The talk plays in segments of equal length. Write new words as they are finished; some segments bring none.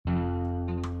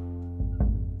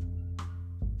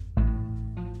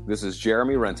This is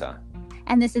Jeremy Renta.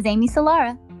 And this is Amy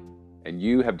Solara. And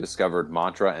you have discovered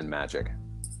Mantra and Magic,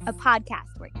 a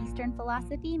podcast where Eastern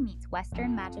philosophy meets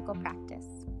Western magical practice.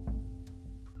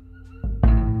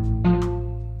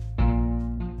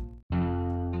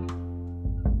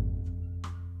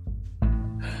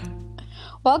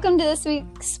 Welcome to this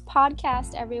week's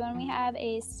podcast, everyone. We have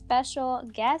a special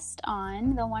guest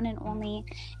on, the one and only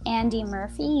Andye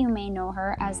Murphy. You may know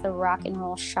her as the rock and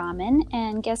roll shaman.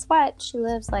 And guess what? She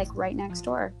lives like right next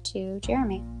door to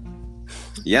Jeremy.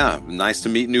 Yeah, nice to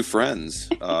meet new friends.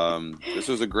 This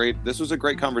was a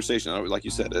great conversation. Like you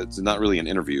said, it's not really an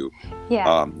interview.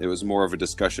 Yeah. It was more of a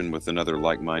discussion with another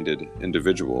like-minded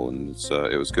individual, and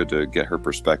it was good to get her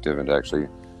perspective and to actually,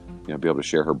 be able to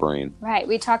share her brain. Right.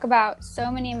 We talk about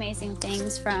so many amazing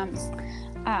things, from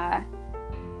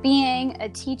being a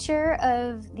teacher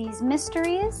of these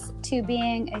mysteries to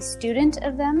being a student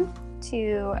of them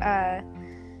to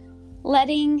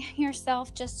letting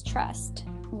yourself just trust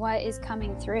what is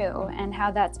coming through and how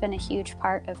that's been a huge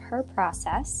part of her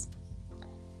process,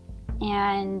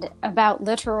 and about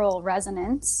literal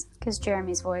resonance, because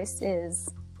Jeremy's voice is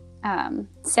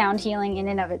sound healing in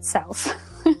and of itself.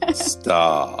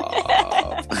 Stop.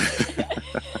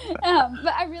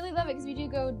 But I really love it because we do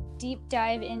go deep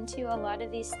dive into a lot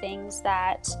of these things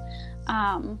that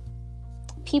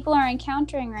people are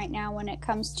encountering right now when it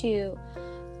comes to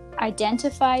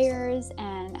identifiers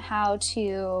and how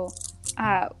to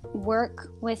work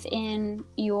within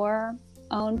your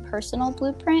own personal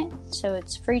blueprint. So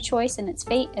it's free choice and it's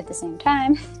fate at the same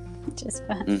time, which is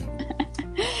fun.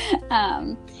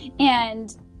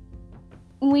 And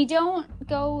we don't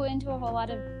go into a whole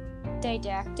lot of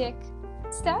didactic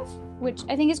stuff, which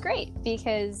I think is great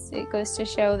because it goes to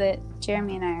show that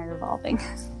Jeremy and I are evolving.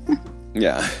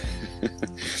 Yeah.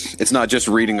 It's not just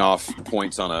reading off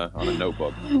points on a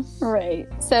notebook. Right.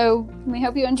 So we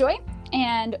hope you enjoy,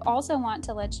 and also want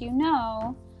to let you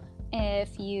know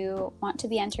if you want to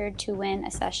be entered to win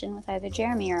a session with either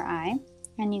Jeremy or I,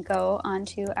 and you go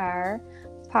onto our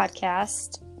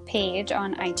podcast page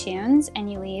on iTunes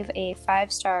and you leave a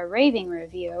 5-star raving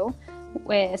review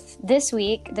with, this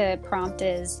week the prompt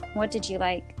is, what did you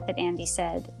like that Andye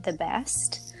said the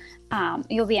best?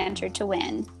 You'll be entered to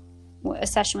win a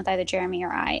session with either Jeremy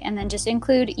or I, and then just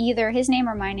include either his name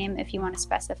or my name if you want to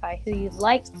specify who you'd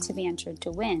like to be entered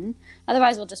to win.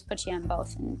 Otherwise, we'll just put you on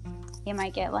both and you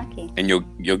might get lucky. And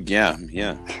you'll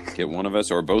get one of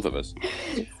us or both of us.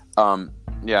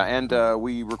 Yeah, and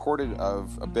we recorded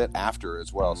a bit after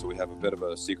as well, so we have a bit of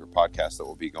a secret podcast that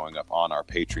will be going up on our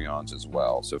Patreons as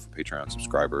well. So for Patreon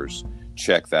subscribers,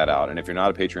 check that out. And if you're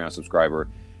not a Patreon subscriber,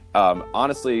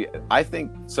 honestly, I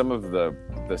think some of the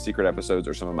secret episodes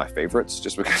are some of my favorites,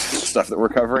 just because of the stuff that we're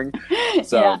covering.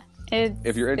 So yeah,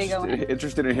 if you're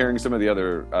interested in hearing some of the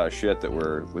other shit the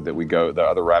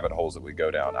other rabbit holes that we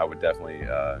go down, I would definitely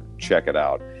check it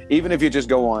out. Even if you just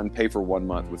go on, pay for 1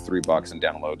 month with $3 and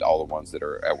download all the ones that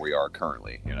are where we are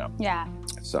currently, Yeah.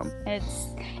 So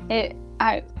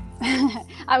I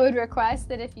would request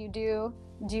that if you do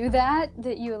that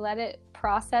you let it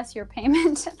process your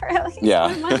payment for at least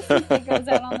 1 month. It goes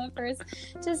out on the first,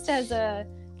 just as a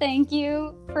thank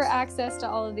you for access to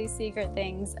all of these secret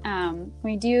things.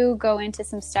 We do go into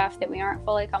some stuff that we aren't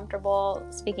fully comfortable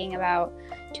speaking about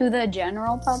to the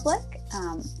general public.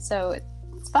 So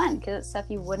it's fun because it's stuff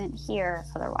you wouldn't hear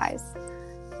otherwise.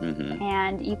 Mm-hmm.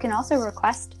 And you can also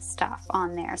request stuff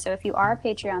on there. So if you are a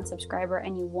Patreon subscriber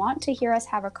and you want to hear us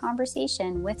have a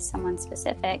conversation with someone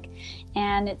specific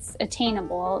and it's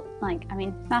attainable,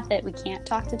 not that we can't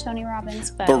talk to Tony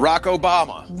Robbins, but Barack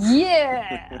Obama.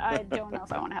 Yeah. I don't know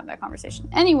if I want to have that conversation.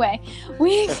 Anyway,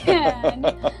 we can,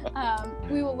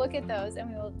 we will look at those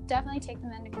and we will definitely take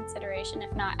them into consideration,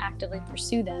 if not actively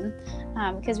pursue them,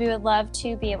 because we would love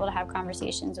to be able to have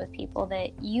conversations with people that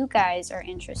you guys are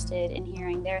interested in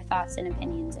hearing their thoughts and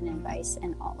opinions and advice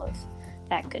and all of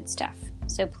that good stuff.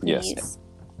 So please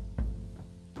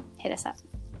hit us up.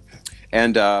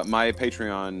 And my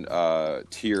Patreon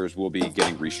tiers will be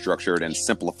getting restructured and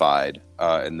simplified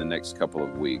in the next couple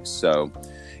of weeks. So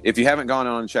if you haven't gone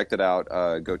on and checked it out,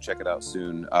 go check it out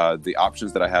soon. The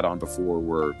options that I had on before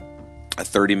were a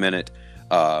 30-minute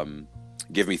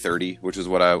Give Me 30, which is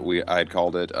what I had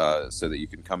called it, so that you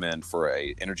can come in for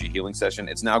a energy healing session.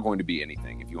 It's now going to be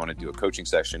anything. If you want to do a coaching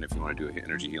session, if you want to do an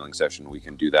energy healing session, we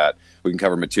can do that. We can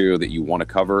cover material that you want to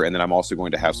cover, and then I'm also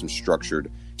going to have some structured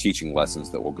teaching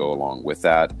lessons that will go along with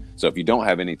that. So if you don't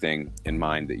have anything in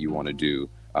mind that you want to do,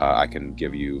 I can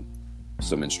give you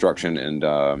some instruction and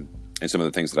some of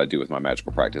the things that I do with my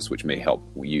magical practice, which may help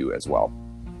you as well.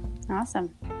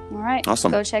 Awesome. All right.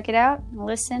 Awesome. Go check it out.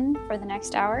 Listen for the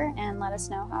next hour and let us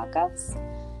know how it goes.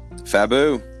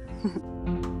 Fabu.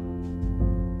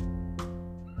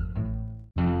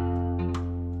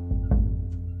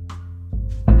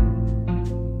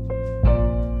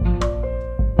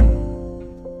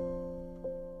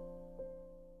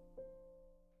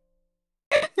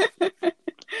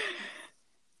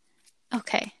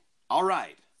 Okay. All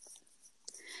right.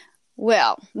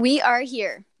 Well, we are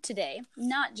here today,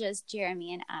 not just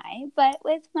Jeremy and I, but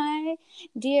with my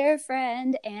dear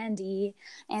friend Andye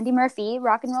Murphy,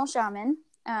 rock and roll shaman.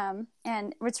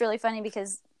 And it's really funny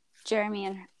because Jeremy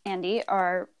and Andye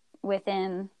are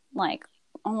within like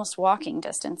almost walking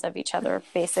distance of each other,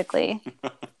 basically.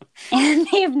 And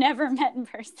they've never met in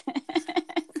person.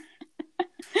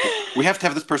 We have to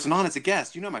have this person on as a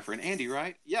guest. You know my friend Andye,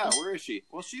 right? Yeah, where is she?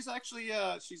 Well, she's actually,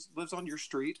 she lives on your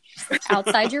street.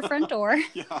 Outside your front door.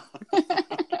 Yeah.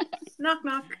 Knock,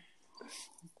 knock.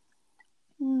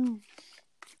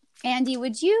 Andye,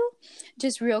 would you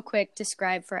just real quick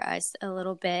describe for us a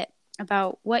little bit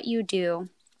about what you do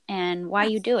and why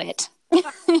you do it?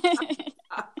 Not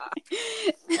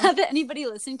that anybody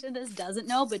listening to this doesn't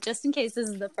know, but just in case this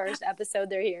is the first episode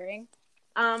they're hearing.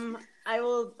 I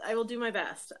will do my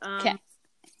best. Okay.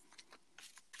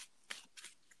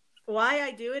 Why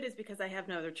I do it is because I have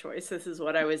no other choice. This is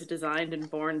what I was designed and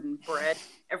born and bred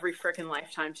every frickin'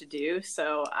 lifetime to do.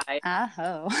 So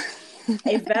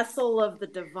a vessel of the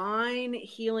divine,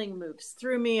 healing moves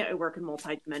through me. I work in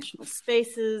multidimensional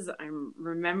spaces. I'm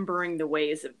remembering the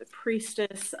ways of the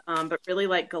priestess. But really,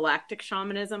 like galactic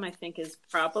shamanism, I think is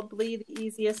probably the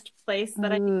easiest place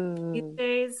that I do these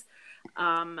days.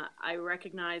 I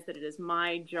recognize that it is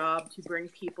my job to bring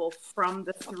people from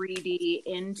the 3D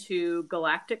into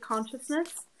galactic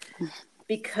consciousness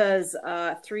because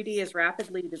 3D is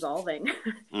rapidly dissolving.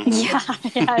 Yeah,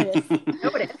 it is. No,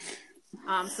 it is.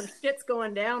 Some shit's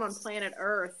going down on planet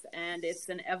Earth, and it's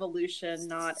an evolution,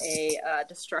 not a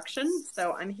destruction.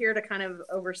 So I'm here to kind of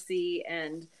oversee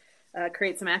and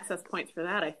create some access points for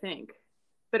that, I think.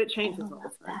 But it changes all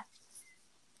the time.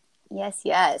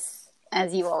 Yes.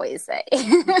 As you always say.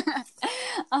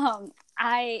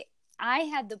 I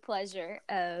had the pleasure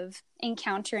of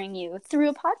encountering you through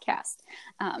a podcast.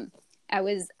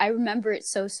 I remember it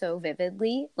so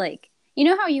vividly. Like, you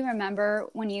know how you remember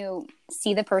when you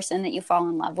see the person that you fall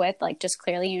in love with, like just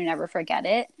clearly you never forget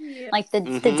it. Yeah. Like the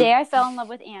day I fell in love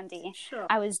with Andye, sure.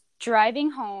 I was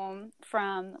driving home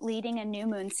from leading a new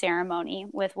moon ceremony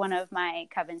with one of my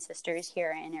coven sisters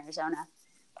here in Arizona.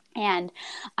 And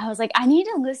I was like, I need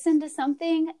to listen to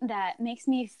something that makes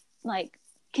me like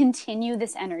continue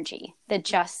this energy that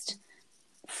just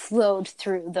flowed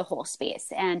through the whole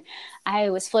space. And I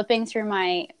was flipping through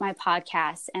my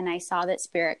podcast and I saw that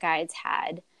Spirit Guides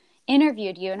had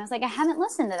interviewed you. And I was like, I haven't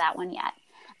listened to that one yet.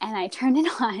 And I turned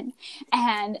it on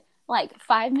and like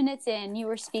 5 minutes in, you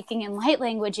were speaking in light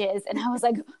languages. And I was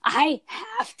like, I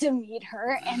have to meet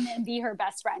her and then be her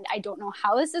best friend. I don't know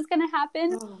how this is going to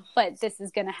happen, but this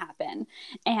is going to happen.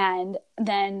 And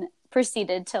then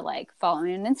proceeded to like follow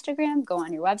me on Instagram, go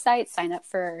on your website, sign up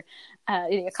for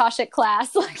the Akashic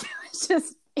class. Like it was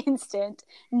just instant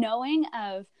knowing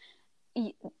of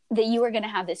that you were going to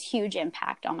have this huge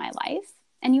impact on my life.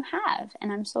 And you have.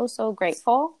 And I'm so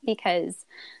grateful because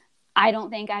I don't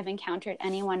think I've encountered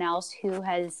anyone else who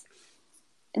has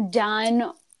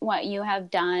done what you have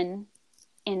done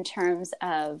in terms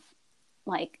of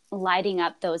like lighting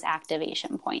up those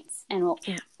activation points and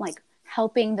like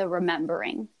helping the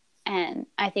remembering. And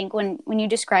I think when you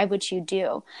describe what you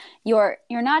do, you're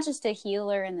not just a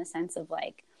healer in the sense of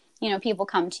like, you know, people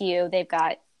come to you, they've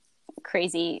got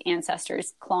crazy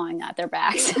ancestors clawing at their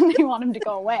backs and they want them to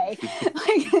go away.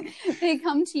 Like they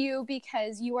come to you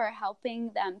because you are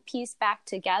helping them piece back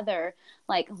together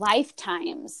like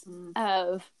lifetimes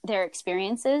of their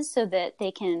experiences so that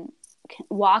they can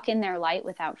walk in their light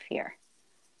without fear.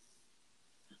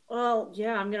 Well,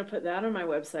 yeah, I'm going to put that on my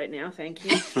website now. Thank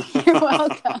you. You're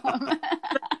welcome.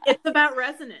 It's about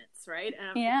resonance, right?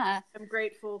 Yeah. I'm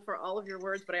grateful for all of your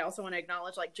words, but I also want to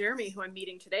acknowledge like Jeremy, who I'm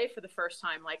meeting today for the first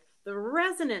time, like the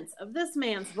resonance of this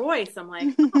man's voice. I'm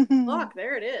like, oh, look,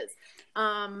 there it is.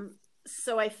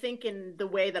 So I think in the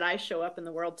way that I show up in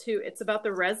the world too, it's about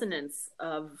the resonance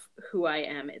of who I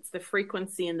am. It's the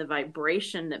frequency and the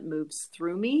vibration that moves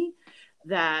through me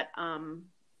that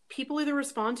people either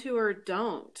respond to or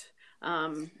don't.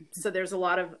 So there's a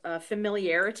lot of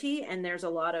familiarity and there's a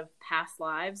lot of past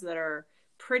lives that are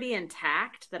pretty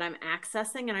intact that I'm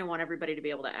accessing, and I want everybody to be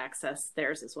able to access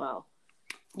theirs as well.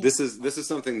 this is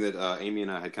something that Amy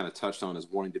and I had kind of touched on as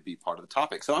wanting to be part of the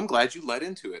topic. So I'm glad you led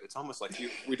into it. It's almost like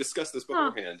we discussed this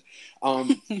beforehand.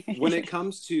 When it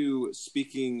comes to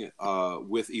speaking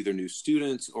with either new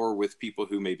students or with people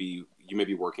who you may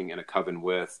be working in a coven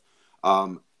with,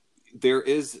 there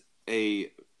is an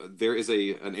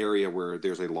area where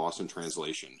there's a loss in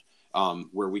translation.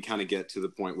 Where we kind of get to the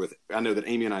point I know that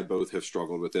Amy and I both have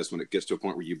struggled with this when it gets to a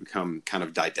point where you become kind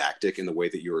of didactic in the way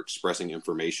that you're expressing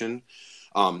information.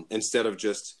 Instead of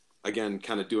just, again,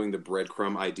 kind of doing the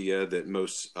breadcrumb idea that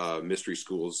most mystery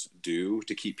schools do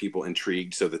to keep people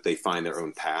intrigued so that they find their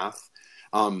own path.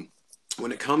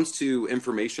 When it comes to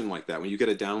information like that, when you get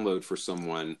a download for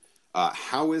someone,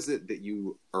 how is it that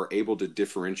you are able to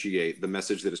differentiate the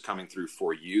message that is coming through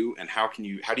for you, and how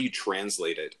do you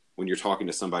translate it when you're talking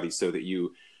to somebody so that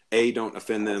you, A, don't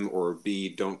offend them, or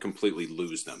B, don't completely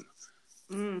lose them?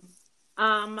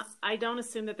 I don't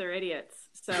assume that they're idiots.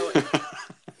 So,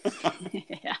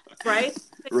 yeah. Right?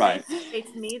 Right.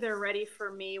 It's me. They're ready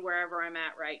for me wherever I'm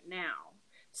at right now.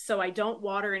 So I don't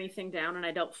water anything down, and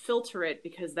I don't filter it,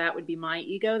 because that would be my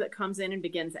ego that comes in and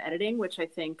begins editing, which I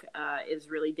think is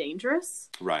really dangerous.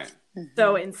 Right.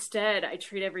 So instead, I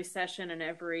treat every session and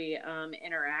every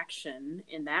interaction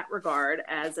in that regard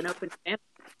as an open channel.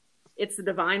 It's the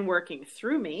divine working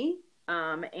through me.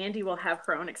 Andye will have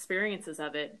her own experiences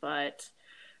of it, but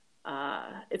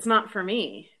it's not for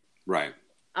me. Right.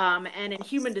 And in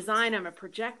human design, I'm a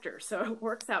projector, so it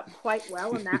works out quite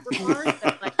well in that regard.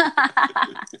 But,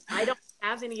 I don't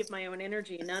have any of my own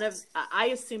energy. I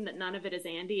assume that none of it is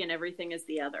Andye and everything is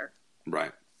the other.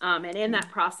 Right. And in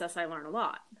that process, I learn a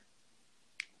lot.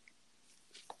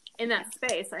 In that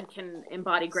space, I can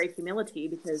embody great humility,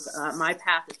 because my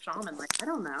path is shaman. I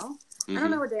don't know. I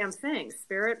don't know a damn thing.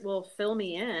 Spirit will fill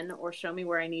me in or show me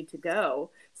where I need to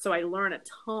go. So I learn a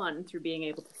ton through being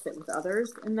able to sit with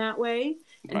others in that way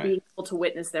and being able to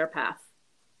witness their path.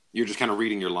 You're just kind of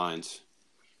reading your lines.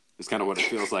 It's kind of what it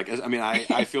feels like. I mean,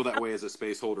 I feel that way as a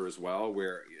space holder as well,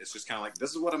 where it's just kind of like, this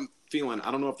is what I'm feeling.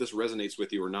 I don't know if this resonates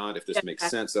with you or not, if this makes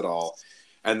sense at all.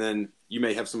 And then you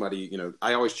may have somebody,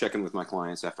 I always check in with my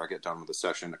clients after I get done with the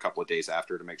session a couple of days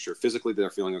after to make sure physically they're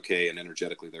feeling okay and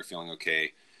energetically they're feeling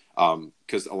okay.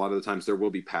 Because a lot of the times there will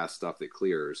be past stuff that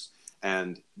clears.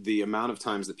 And the amount of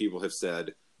times that people have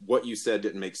said, what you said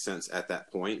didn't make sense at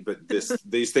that point, but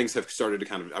these things have started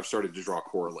to I've started to draw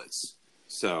correlates.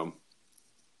 So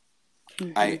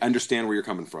I understand where you're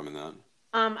coming from in that.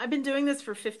 I've been doing this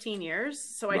for 15 years,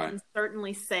 so I can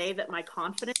certainly say that my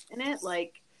confidence in it,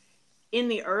 in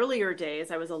the earlier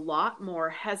days, I was a lot more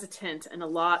hesitant and a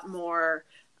lot more,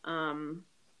 I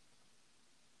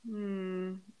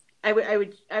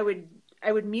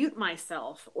would mute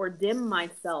myself or dim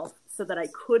myself so that I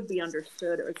could be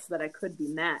understood or so that I could be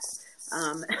met.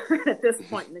 At this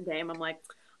point in the game, I'm like,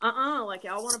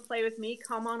 y'all want to play with me?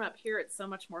 Come on up here. It's so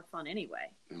much more fun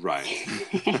anyway. Right.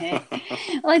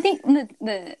 Well, I think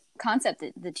the concept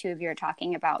that the two of you are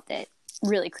talking about that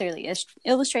really clearly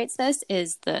illustrates this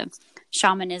is the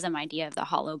shamanism idea of the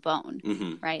hollow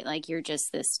bone, right? You're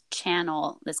just this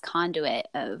channel, this conduit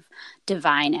of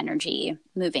divine energy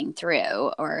moving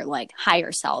through, or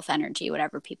higher self energy,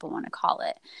 whatever people want to call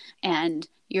it. And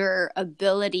your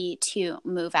ability to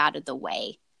move out of the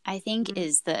way, I think,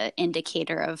 is the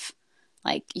indicator of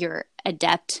your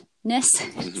adeptness.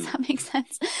 Does that make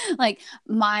sense?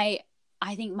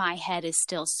 I think my head is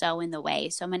still so in the way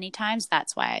so many times.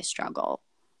 That's why I struggle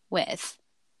with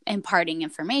imparting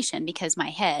information, because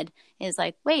my head is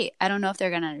wait, I don't know if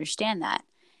they're going to understand that.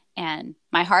 And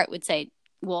my heart would say,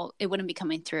 well, it wouldn't be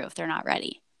coming through if they're not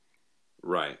ready.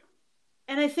 Right.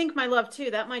 And I think, my love,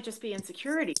 too, that might just be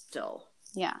insecurity still.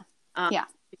 Yeah.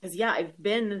 Because, I've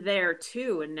been there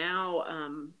too. And now,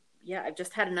 I've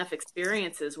just had enough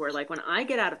experiences where when I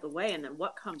get out of the way and then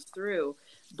what comes through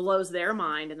blows their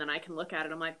mind, and then I can look at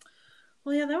it. I'm like,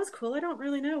 well, yeah, that was cool. I don't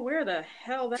really know where the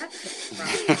hell that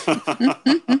came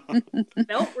from.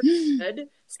 Felt really good.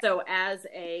 So as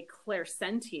a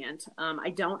clairsentient,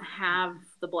 I don't have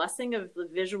the blessing of the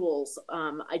visuals.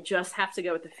 I just have to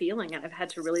go with the feeling, and I've had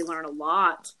to really learn a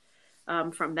lot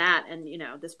from that. And,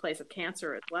 this place of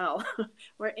Cancer as well,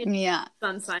 where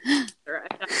sun sign Cancer,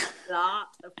 I've got a lot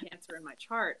of Cancer in my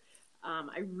chart.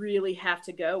 I really have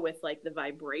to go with the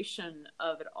vibration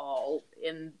of it all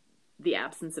in the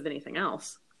absence of anything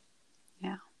else.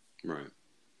 Yeah. Right.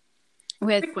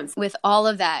 With all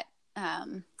of that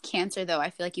Cancer, though, I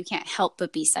feel you can't help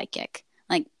but be psychic.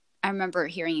 I remember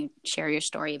hearing you share your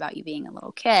story about you being a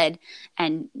little kid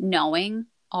and knowing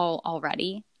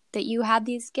already that you had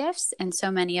these gifts. And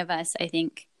so many of us, I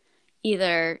think,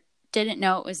 either didn't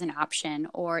know it was an option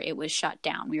or it was shut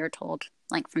down. We were told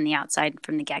like from the outside,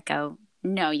 from the get-go,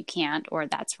 no, you can't, or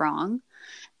that's wrong.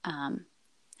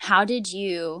 How did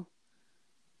you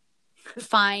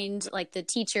find like the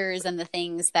teachers and the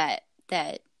things that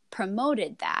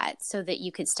promoted that so that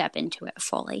you could step into it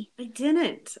fully? I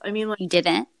didn't. I mean, like, you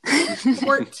didn't?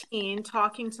 14,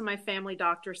 talking to my family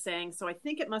doctor saying, so I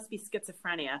think it must be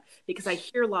schizophrenia because I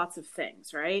hear lots of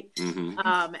things, right?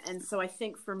 Mm-hmm. And so I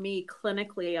think for me,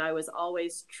 clinically, I was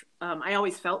always, I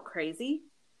always felt crazy,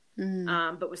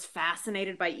 but was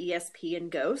fascinated by ESP and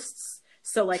ghosts.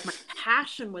 So like my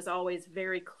passion was always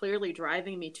very clearly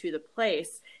driving me to the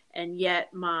place. And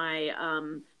yet my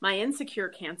insecure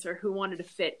cancer, who wanted to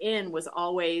fit in, was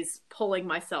always pulling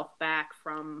myself back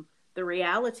from the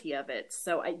reality of it.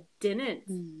 So I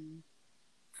didn't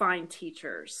find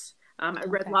teachers. I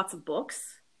read lots of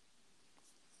books.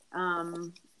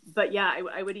 But yeah,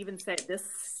 I would even say at this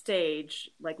stage,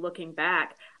 like looking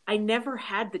back, I never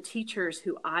had the teachers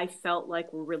who I felt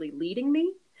like were really leading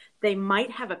me. They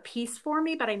might have a piece for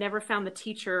me, but I never found the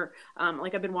teacher.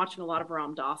 Like I've been watching a lot of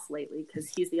Ram Dass lately because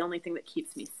he's the only thing that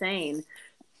keeps me sane.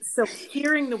 So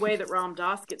hearing the way that Ram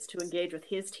Dass gets to engage with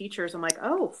his teachers, I'm like,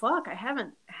 oh, fuck, I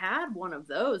haven't had one of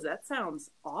those. That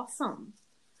sounds awesome.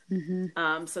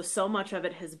 Mm-hmm. So much of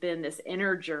it has been this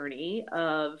inner journey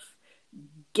of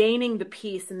gaining the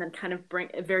peace and then kind of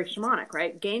very shamanic,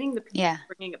 right? Gaining the peace,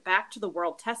 bringing it back to the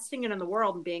world, testing it in the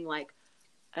world and being like,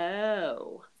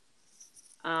 oh.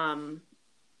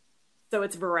 So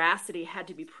its veracity had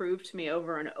to be proved to me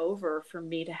over and over for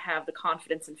me to have the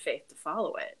confidence and faith to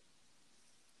follow it.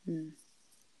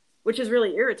 Which is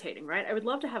really irritating, right? I would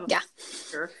love to have a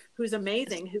teacher who's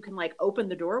amazing, who can like open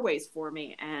the doorways for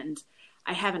me. And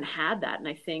I haven't had that. And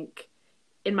I think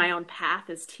in my own path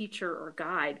as teacher or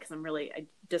guide, because I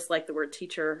dislike the word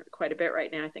teacher quite a bit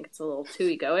right now. I think it's a little too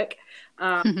egoic.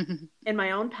 In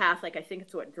my own path, like I think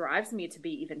it's what drives me to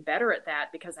be even better at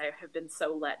that because I have been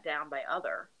so let down by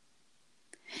other.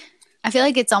 I feel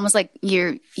like it's almost like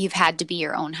you've had to be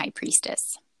your own high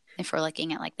priestess if we're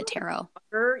looking at like the tarot.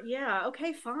 Yeah.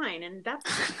 Okay, fine. And that's,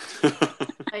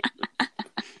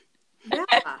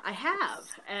 I have.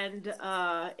 And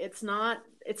it's not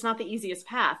the easiest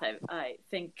path. I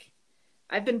think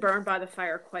I've been burned by the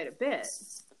fire quite a bit.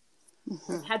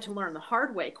 I've had to learn the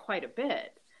hard way quite a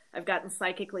bit. I've gotten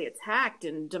psychically attacked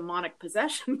and demonic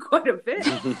possession quite a bit.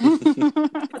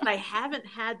 Because I haven't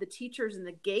had the teachers and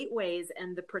the gateways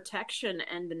and the protection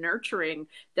and the nurturing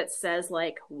that says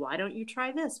like, why don't you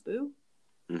try this, boo?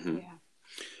 Mm-hmm. Yeah.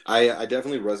 I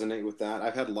definitely resonate with that.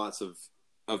 I've had lots of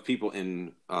people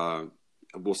in,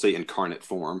 we'll say incarnate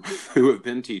form who have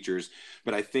been teachers,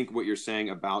 but I think what you're saying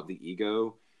about the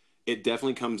ego, it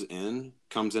definitely comes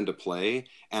into play.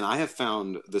 And I have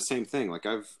found the same thing. Like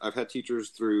I've had teachers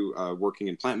through working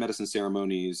in plant medicine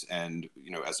ceremonies and,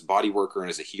 as a body worker and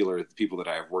as a healer, the people that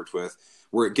I have worked with,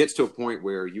 where it gets to a point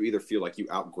where you either feel like you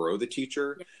outgrow the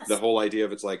teacher. Yes. The whole idea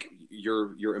of it's like,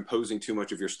 you're imposing too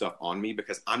much of your stuff on me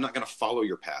because I'm not going to follow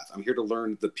your path. I'm here to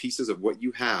learn the pieces of what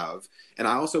you have. And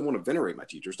I also want to venerate my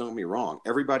teachers. Don't get me wrong.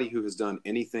 Everybody who has done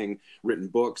anything, written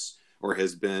books, or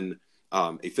has been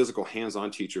a physical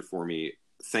hands-on teacher for me,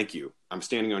 thank you. I'm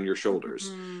standing on your shoulders.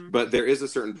 Mm-hmm. But there is a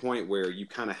certain point where you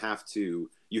kind of have to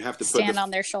stand on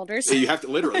their shoulders. You have to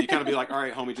literally, you kind of be like, all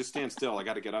right, homie, just stand still. I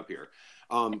got to get up here.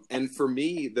 And for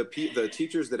me, the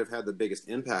teachers that have had the biggest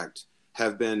impact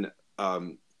have been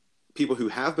people who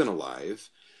have been alive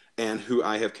and who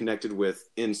I have connected with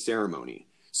in ceremony.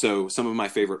 So some of my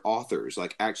favorite authors,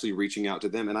 like actually reaching out to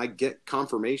them, and I get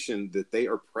confirmation that they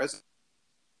are present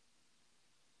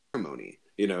in ceremony,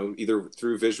 either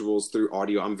through visuals, through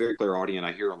audio. I'm very clairaudient.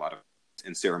 I hear a lot of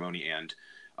in ceremony and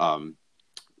I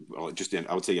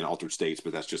would say in altered states,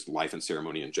 but that's just life and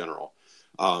ceremony in general.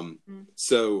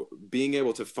 So being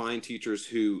able to find teachers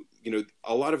who,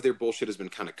 a lot of their bullshit has been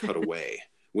kind of cut away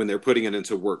when they're putting it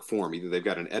into work form. Either they've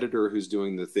got an editor who's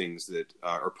doing the things that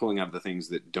are pulling out the things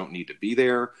that don't need to be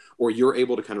there, or you're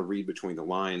able to kind of read between the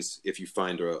lines if you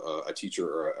find a teacher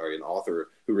or an author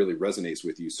who really resonates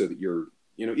with you, so that you're,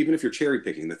 even if you're cherry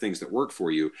picking the things that work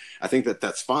for you, I think that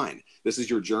that's fine. This is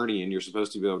your journey, and you're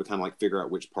supposed to be able to kind of like figure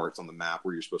out which parts on the map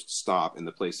where you're supposed to stop, and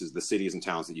the places, the cities and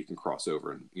towns that you can cross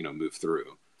over and, move through.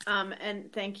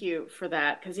 And thank you for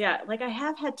that. Because like I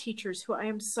have had teachers who I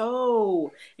am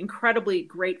so incredibly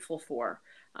grateful for.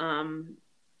 And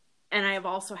I have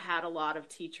also had a lot of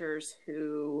teachers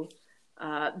who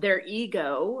their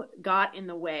ego got in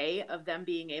the way of them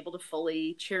being able to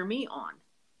fully cheer me on.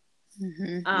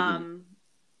 Mm-hmm.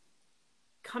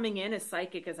 Coming in as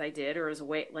psychic as I did, or as a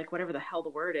way, like whatever the hell the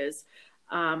word is,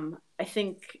 I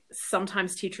think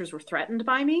sometimes teachers were threatened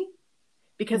by me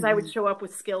because I would show up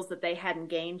with skills that they hadn't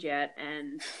gained yet,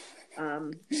 and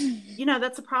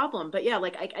That's a problem. But yeah,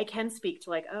 like I can speak to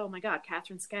like, oh my God,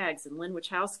 Catherine Skaggs and Lynn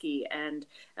Wachowski and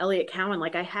Elliot Cowan.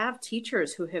 Like I have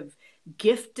teachers who have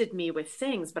gifted me with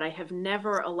things, but I have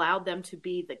never allowed them to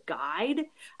be the guide.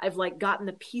 I've like gotten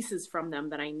the pieces from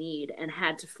them that I need and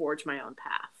had to forge my own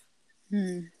path.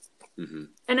 Mm-hmm.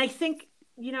 And I think,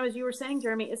 as you were saying,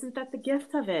 Jeremy, isn't that the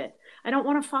gift of it? I don't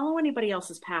want to follow anybody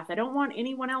else's path. I don't want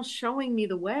anyone else showing me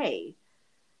the way,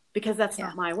 because that's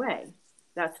not my way.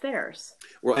 That's theirs.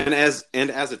 Well, and as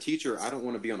a teacher, I don't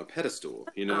want to be on a pedestal.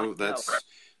 That's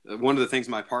one of the things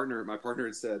my partner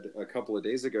had said a couple of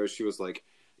days ago. She was like,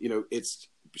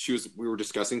 we were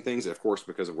discussing things, of course,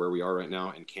 because of where we are right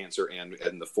now in Cancer and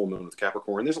the full moon with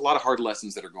Capricorn. There's a lot of hard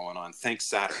lessons that are going on. Thanks,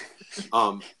 Saturn.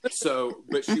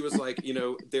 But she was like,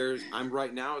 I'm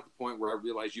right now at the point where I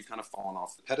realize you've kind of fallen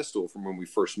off the pedestal from when we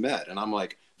first met. And I'm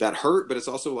like, that hurt, but it's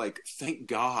also like, thank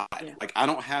God. Yeah. Like, I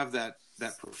don't have that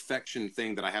perfection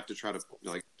thing that I have to try to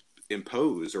like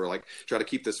impose or like try to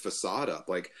keep this facade up.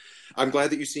 Like, I'm glad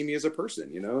that you see me as a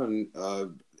person,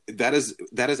 and, that is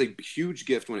a huge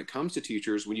gift when it comes to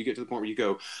teachers. When you get to the point where you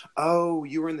go, oh,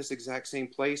 you were in this exact same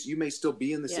place. You may still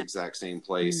be in this exact same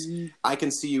place. Mm-hmm. I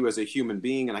can see you as a human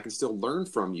being and I can still learn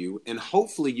from you. And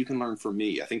hopefully you can learn from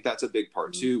me. I think that's a big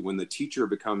part too. When the teacher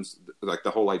becomes like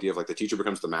the whole idea of like the teacher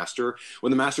becomes the master, when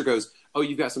the master goes, oh,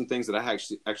 you've got some things that I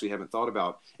actually haven't thought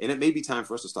about. And it may be time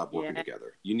for us to stop working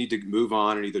together. You need to move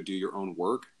on and either do your own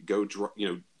work, go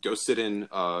sit in,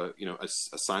 a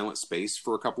silent space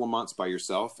for a couple of months by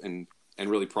yourself and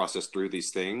really process through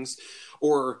these things,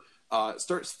 or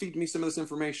start feeding me some of this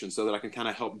information so that I can kind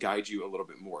of help guide you a little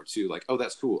bit more too. Like, oh,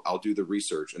 that's cool. I'll do the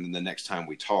research. And then the next time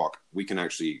we talk, we can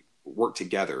actually work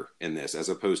together in this, as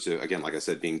opposed to, again, like I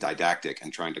said, being didactic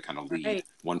and trying to kind of lead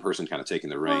one person kind of taking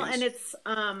the reins. Well, and it's,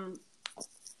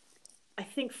 I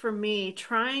think for me,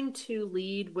 trying to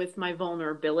lead with my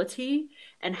vulnerability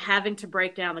and having to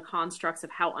break down the constructs of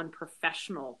how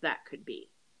unprofessional that could be.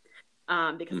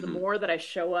 Because the more that I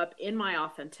show up in my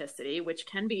authenticity, which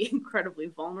can be incredibly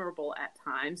vulnerable at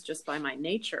times just by my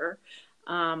nature,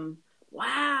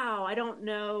 I don't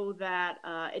know that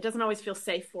it doesn't always feel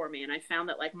safe for me. And I found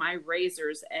that like my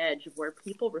razor's edge of where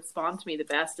people respond to me the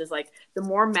best is like the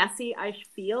more messy I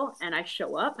feel and I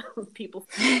show up, people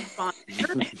respond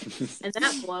and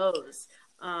that blows.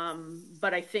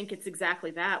 But I think it's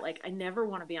exactly that. Like I never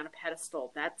want to be on a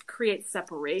pedestal. That creates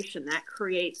separation. That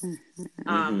creates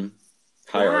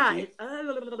hierarchy.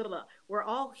 We're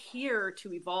all here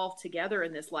to evolve together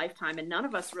in this lifetime, and none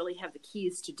of us really have the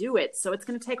keys to do it. So it's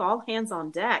going to take all hands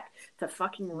on deck to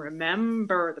fucking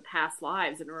remember the past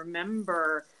lives and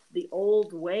remember the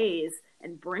old ways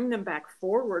and bring them back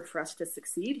forward for us to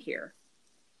succeed here.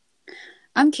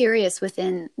 I'm curious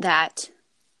within that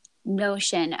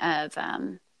notion of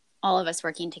all of us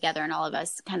working together and all of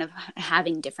us kind of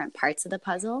having different parts of the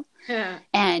puzzle. Yeah.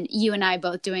 And you and I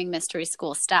both doing mystery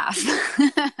school stuff.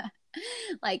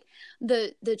 Like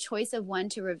the choice of when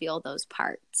to reveal those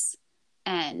parts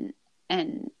and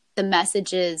the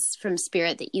messages from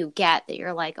spirit that you get that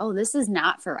you're like, oh, this is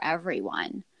not for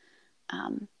everyone.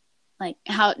 Like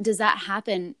how does that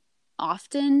happen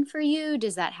often for you?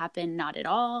 Does that happen not at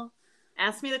all?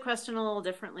 Ask me the question a little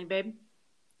differently, babe.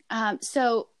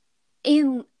 So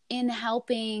in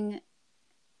helping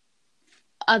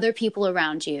other people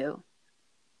around you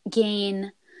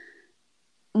gain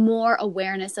more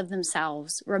awareness of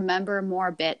themselves, remember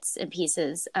more bits and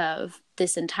pieces of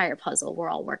this entire puzzle we're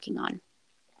all working on,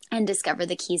 and discover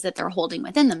the keys that they're holding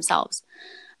within themselves.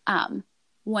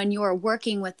 When you're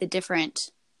working with the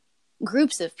different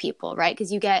groups of people, right?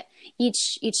 Because you get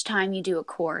each time you do a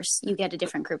course, you get a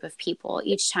different group of people.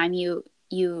 Each time you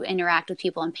interact with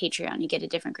people on Patreon, you get a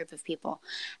different group of people.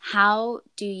 How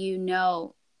do you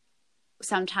know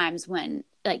sometimes when,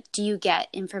 like, do you get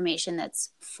information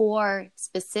that's for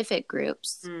specific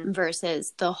groups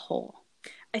versus the whole?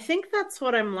 I think that's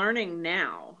what I'm learning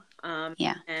now.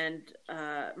 Yeah. And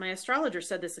my astrologer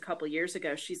said this a couple of years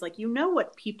ago. She's like, you know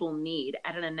what people need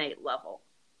at an innate level.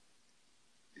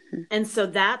 Mm-hmm. And so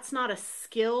that's not a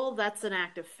skill, that's an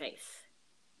act of faith.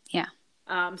 Yeah.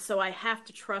 So I have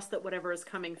to trust that whatever is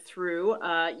coming through,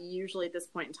 usually at this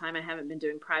point in time, I haven't been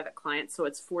doing private clients. So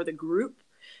it's for the group,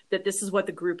 that this is what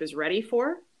the group is ready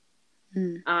for.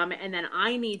 And then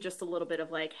I need just a little bit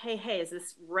of like, hey, is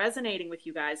this resonating with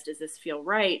you guys? Does this feel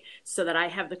right? So that I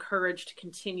have the courage to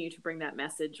continue to bring that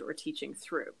message or teaching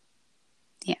through.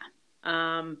 Yeah.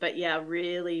 But yeah,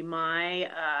 really my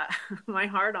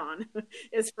heart on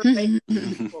is for waking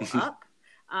people up.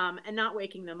 And not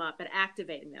waking them up, but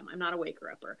activating them. I'm not a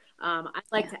waker-upper. I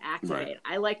like to activate. Right.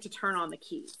 I like to turn on the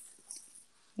keys.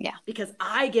 Yeah. Because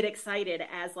I get excited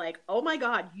as like, oh my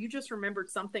God, you just remembered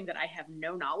something that I have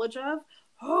no knowledge of.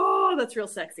 Oh, that's real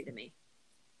sexy to me.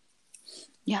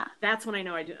 Yeah. That's when I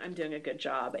know I'm doing a good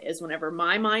job, is whenever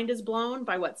my mind is blown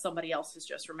by what somebody else has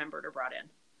just remembered or brought in.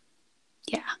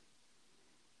 Yeah.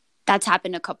 That's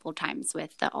happened a couple of times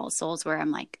with the All Souls where I'm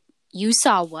like, you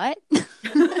saw what?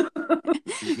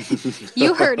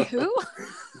 You heard who?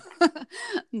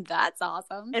 That's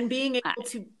awesome. And being able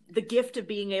to, the gift of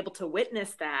being able to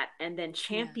witness that and then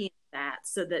champion that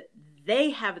so that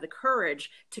they have the courage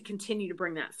to continue to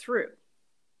bring that through.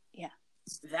 Yeah.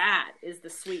 That is the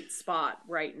sweet spot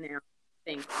right now. I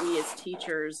think we as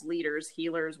teachers, leaders,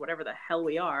 healers, whatever the hell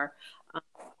we are,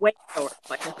 way showers.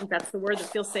 Like, I think that's the word that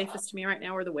feels safest to me right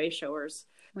now. We're the way showers.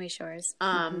 Way showers.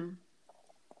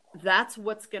 That's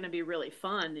what's going to be really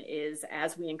fun, is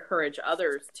as we encourage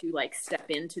others to like step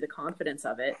into the confidence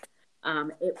of it,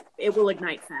 it will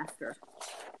ignite faster.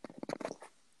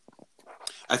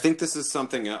 I think this is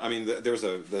something. I mean, there's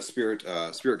the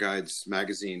Spirit Guides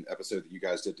magazine episode that you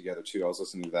guys did together too. I was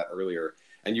listening to that earlier,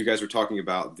 and you guys were talking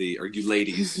about or you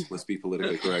ladies, let's be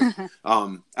politically correct.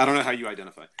 I don't know how you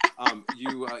identify.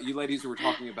 You ladies were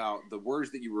talking about the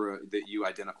words that you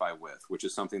identify with, which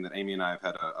is something that Amy and I have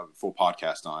had a full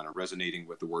podcast on, or resonating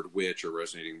with the word witch, or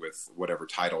resonating with whatever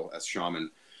title as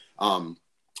shaman. And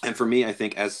for me, I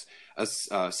think as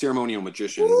a ceremonial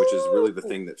magician, which is really the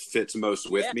thing that fits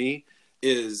most with me,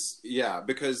 is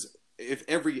because if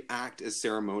every act is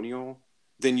ceremonial,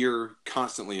 then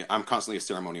I'm constantly a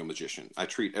ceremonial magician. I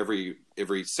treat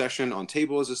every session on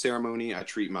table as a ceremony. I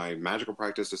treat my magical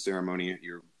practice as ceremony.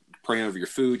 You're praying over your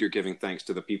food. You're giving thanks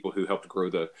to the people who helped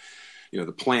grow the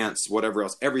plants, whatever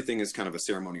else. Everything is kind of a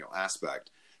ceremonial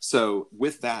aspect. So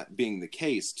with that being the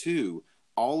case too,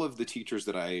 all of the teachers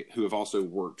who have also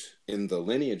worked in the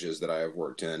lineages that I have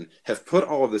worked in have put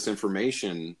all of this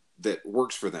information that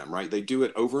works for them, right? They do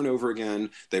it over and over again.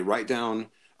 They write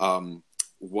down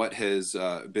what has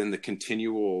been the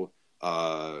continual,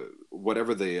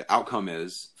 whatever the outcome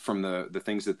is from the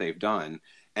things that they've done.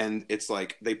 And it's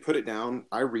like, they put it down,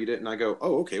 I read it, and I go,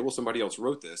 oh, okay, well, somebody else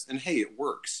wrote this, and hey, it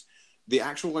works. The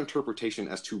actual interpretation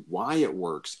as to why it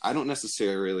works, I don't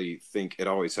necessarily think it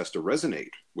always has to resonate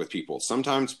with people.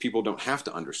 Sometimes people don't have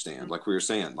to understand, like we were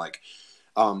saying, like,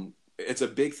 it's a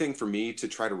big thing for me to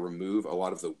try to remove a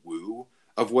lot of the woo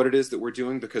of what it is that we're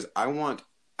doing, because I want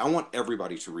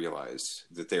everybody to realize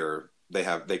that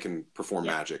they can perform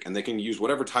magic, and they can use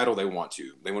whatever title they want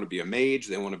to. They want to be a mage,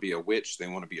 they want to be a witch, they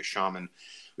want to be a shaman.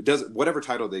 Whatever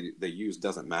title they use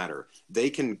doesn't matter. They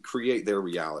can create their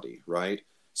reality, right?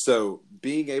 So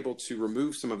being able to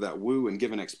remove some of that woo and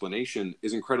give an explanation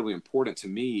is incredibly important to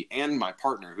me and my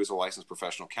partner, who's a licensed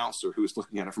professional counselor, who is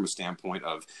looking at it from a standpoint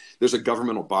of, there's a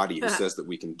governmental body who says that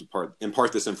we can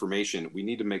impart this information. We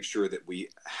need to make sure that we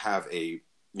have a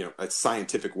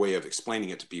scientific way of explaining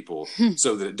it to people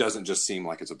so that it doesn't just seem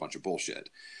like it's a bunch of bullshit.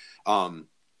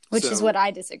 Which is what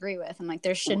I disagree with. I'm like,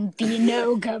 there shouldn't be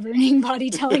no governing body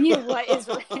telling you what is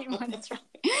right and what is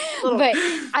wrong. But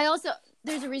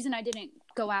there's a reason I didn't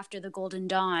go after the Golden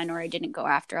Dawn, or I didn't go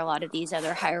after a lot of these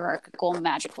other hierarchical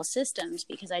magical systems,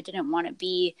 because I didn't want to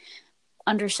be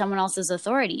under someone else's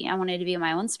authority. I wanted to be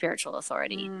my own spiritual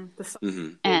authority.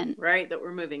 And right, that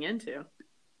we're moving into.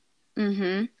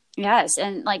 Yes.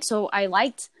 And so I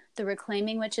liked the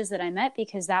reclaiming witches that I met,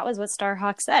 because that was what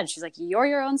Starhawk said. She's like, you're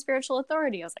your own spiritual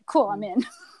authority. I was like, cool, I'm in.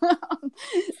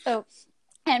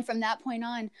 And from that point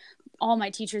on, all my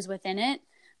teachers within it,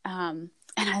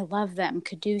 and I love them,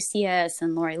 Caduceus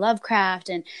and Lori Lovecraft,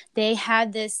 and they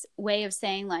had this way of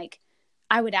saying, like,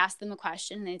 I would ask them a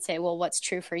question and they'd say, well, what's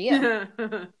true for you?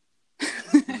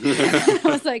 I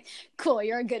was like, cool,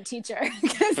 you're a good teacher,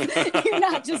 because you're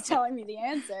not just telling me the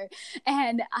answer.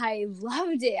 And I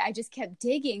loved it. I just kept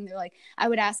digging. They're like, I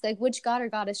would ask, like, which god or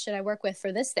goddess should I work with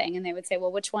for this thing? And they would say,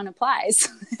 well, which one applies?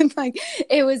 And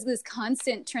it was this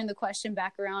constant turn the question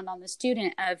back around on the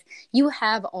student of, you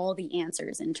have all the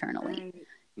answers internally.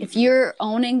 If you're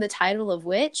owning the title of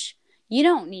witch, you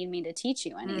don't need me to teach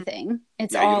you anything.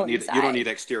 It's all inside. You don't need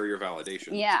exterior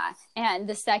validation. Yeah. And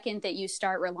the second that you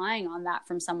start relying on that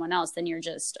from someone else, then you're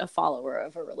just a follower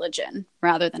of a religion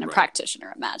rather than a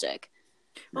practitioner of magic.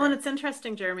 Well, and it's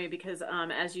interesting, Jeremy, because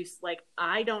as you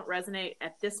I don't resonate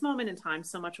at this moment in time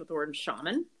so much with the word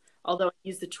shaman, although I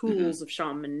use the tools of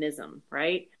shamanism,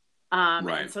 right?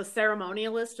 And so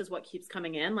ceremonialist is what keeps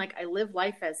coming in. Like, I live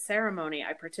life as ceremony.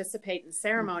 I participate in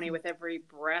ceremony with every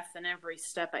breath and every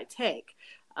step I take.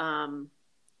 So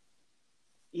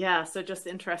just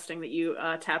interesting that you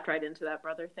tapped right into that,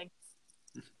 brother. Thank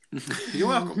you. You're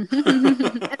welcome.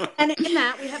 and in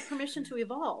that, we have permission to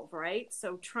evolve, right?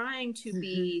 So trying to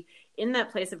be in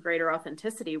that place of greater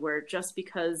authenticity where just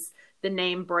because the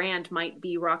name brand might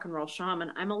be Rock and Roll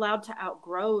Shaman, I'm allowed to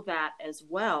outgrow that as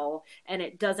well. And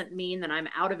it doesn't mean that I'm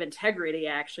out of integrity. It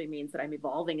actually means that I'm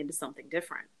evolving into something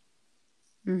different.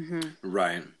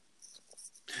 Right.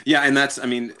 Yeah, and that's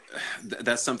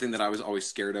something that I was always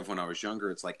scared of when I was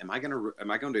younger. It's like, am I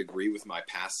going to agree with my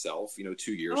past self,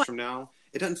 2 years from now?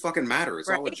 It doesn't fucking matter. It's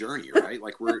all a journey, right?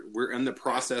 Like we're in the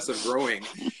process of growing.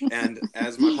 And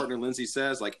as my partner Lindsay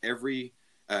says, like every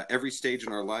stage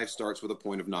in our life starts with a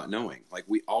point of not knowing. Like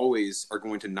we always are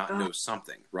going to not know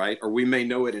something, right? Or we may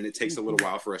know it and it takes a little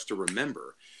while for us to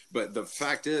remember. But the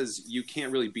fact is, you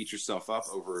can't really beat yourself up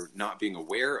over not being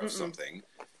aware of something.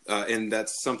 And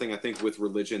that's something I think with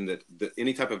religion that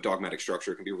any type of dogmatic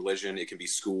structure, it can be religion, it can be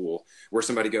school, where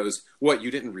somebody goes, what,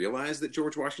 you didn't realize that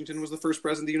George Washington was the first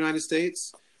president of the United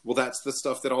States? Well, that's the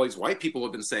stuff that all these white people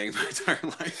have been saying my entire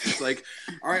life. It's like,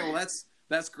 all right, well,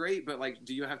 that's great. But like,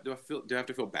 do I have to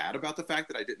feel bad about the fact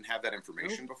that I didn't have that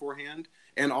information beforehand?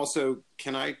 And also,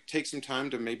 can I take some time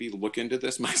to maybe look into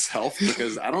this myself?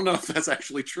 Because I don't know if that's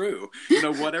actually true.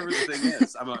 Whatever the thing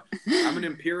is, I'm an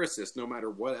empiricist no matter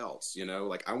what else,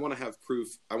 like I want to have proof.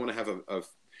 I want to have a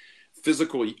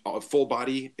physical, full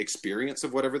body experience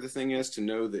of whatever the thing is to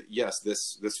know that, yes,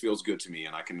 this feels good to me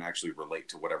and I can actually relate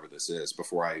to whatever this is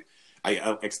before I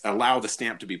allow the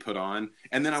stamp to be put on,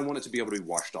 and then I want it to be able to be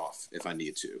washed off if I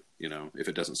need to, if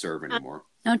it doesn't serve anymore.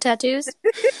 No tattoos?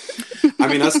 I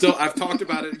mean, I've talked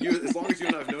about it. As long as you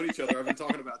and I have known each other, I've been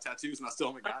talking about tattoos and I still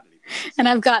haven't gotten anything. And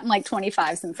I've gotten like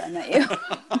 25 since I met you.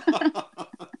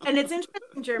 And it's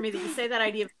interesting, Jeremy, that you say that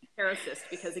idea of empiricist,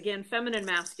 because again, feminine,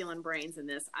 masculine brains in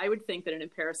this, I would think that an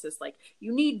empiricist, like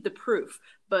you need the proof,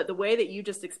 but the way that you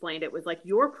just explained it was like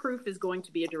your proof is going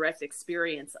to be a direct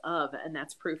experience of, and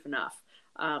that's proof enough.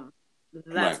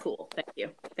 That's cool.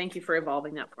 Thank you for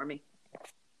evolving that for me.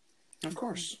 Of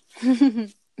course.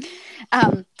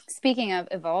 Speaking of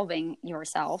evolving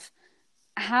yourself,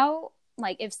 how,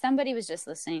 like, if somebody was just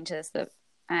listening to this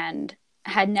and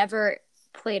had never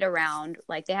played around,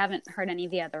 like they haven't heard any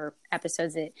of the other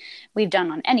episodes that we've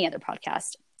done on any other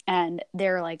podcast, and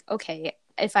they're like, okay,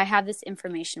 if I have this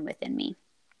information within me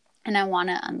and I want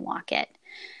to unlock it,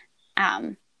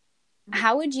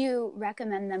 how would you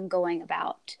recommend them going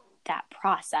about that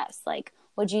process? Like,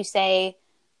 would you say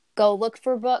go look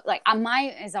for books? Like mine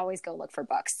is always go look for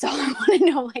books. So I want to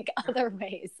know like other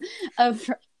ways of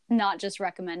not just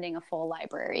recommending a full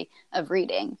library of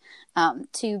reading,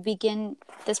 to begin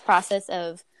this process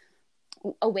of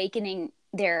awakening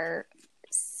their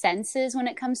senses when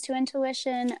it comes to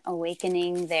intuition,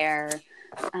 awakening their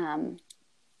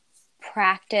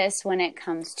practice when it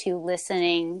comes to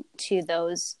listening to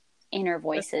those inner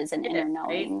voices and inner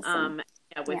knowings.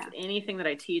 Anything that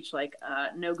I teach, like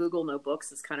no Google, no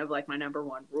books is kind of like my number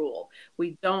one rule.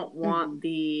 We don't want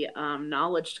the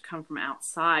knowledge to come from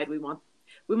outside. We want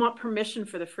permission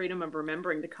for the freedom of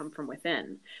remembering to come from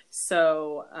within.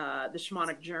 So the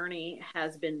shamanic journey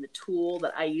has been the tool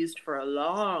that I used for a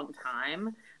long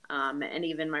time. And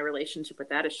even my relationship with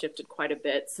that has shifted quite a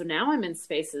bit. So now I'm in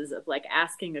spaces of like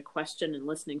asking a question and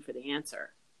listening for the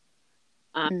answer.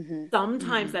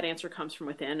 Sometimes that answer comes from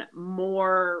within.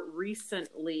 More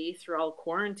recently, through all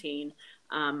quarantine,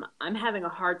 I'm having a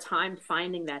hard time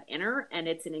finding that inner, and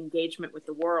it's an engagement with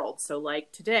the world. So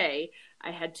like today,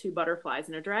 I had 2 butterflies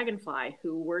and a dragonfly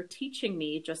who were teaching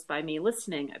me just by me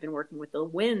listening. I've been working with the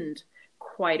wind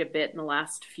quite a bit in the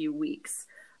last few weeks.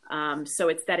 So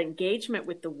it's that engagement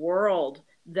with the world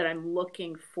that I'm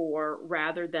looking for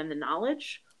rather than the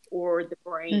knowledge or the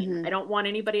brain. I don't want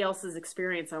anybody else's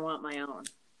experience. I want my own.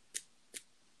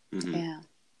 Yeah.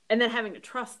 And then having to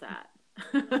trust that.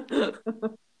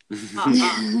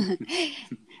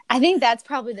 I think that's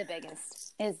probably the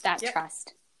biggest, is that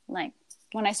trust. Like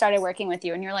when I started working with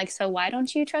you and you're like, so why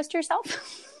don't you trust yourself?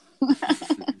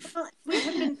 Well, we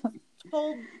have been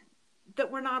told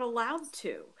that we're not allowed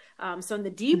to. So in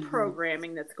the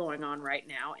deprogramming that's going on right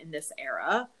now in this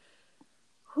era,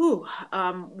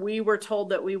 we were told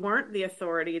that we weren't the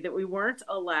authority, that we weren't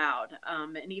allowed.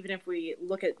 And even if we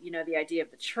look at, the idea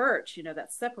of the church,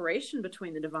 that separation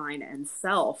between the divine and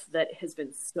self that has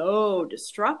been so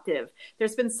destructive,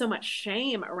 there's been so much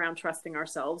shame around trusting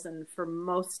ourselves. And for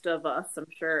most of us, I'm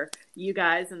sure you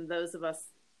guys and those of us,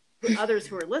 others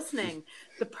who are listening,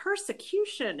 the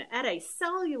persecution at a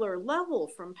cellular level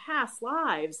from past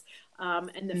lives,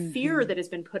 and the fear that has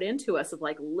been put into us of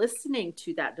like listening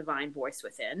to that divine voice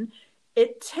within,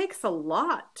 it takes a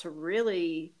lot to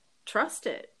really trust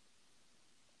it.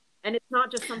 And it's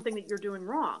not just something that you're doing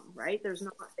wrong, right?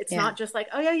 It's not just like,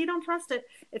 oh yeah, you don't trust it.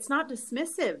 It's not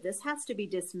dismissive. This has to be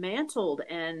dismantled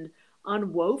and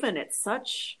unwoven at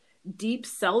such deep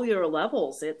cellular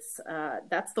levels.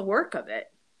 That's the work of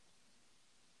it.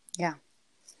 Yeah.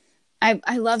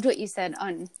 I loved what you said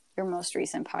on your most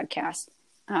recent podcast,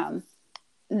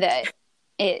 that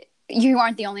you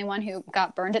aren't the only one who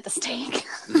got burned at the stake.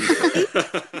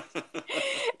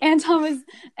 And Thomas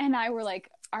and I were like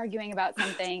arguing about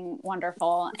something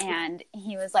wonderful, and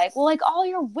he was like, well, like all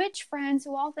your witch friends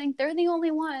who all think they're the only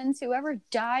ones who ever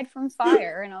died from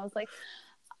fire. And I was like,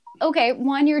 okay,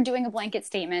 1, you're doing a blanket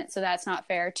statement, so that's not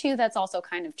fair. 2, that's also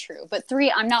kind of true. But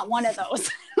 3, I'm not one of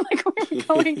those. Like, we were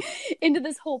going into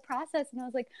this whole process, and I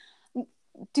was like,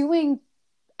 doing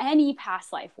any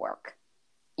past life work,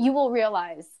 you will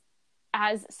realize,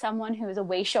 as someone who is a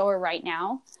way shower right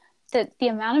now, that the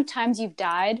amount of times you've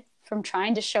died from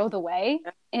trying to show the way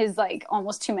is like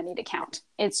almost too many to count.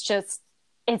 It's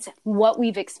what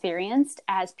we've experienced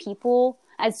as people,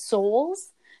 as souls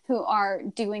who are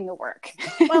doing the work.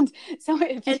 Well, so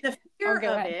and the fear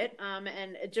of it,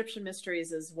 and Egyptian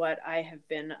mysteries is what I have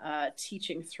been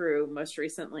teaching through most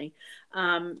recently.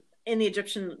 In the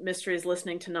Egyptian mysteries,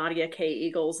 listening to Nadia K.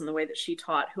 Eagles and the way that she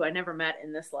taught, who I never met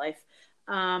in this life,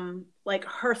 like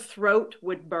her throat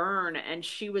would burn and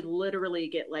she would literally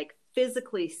get like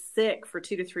physically sick for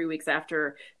 2 to 3 weeks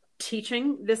after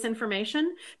teaching this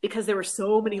information, because there were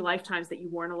so many lifetimes that you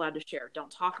weren't allowed to share. Don't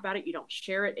talk about it. You don't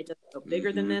share it. It doesn't go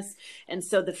bigger than this. And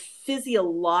so the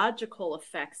physiological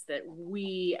effects that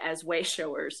we as way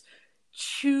showers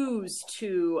choose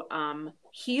to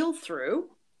heal through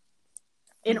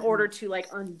in order to like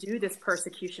undo this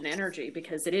persecution energy,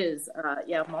 because it is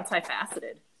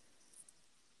multifaceted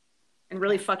and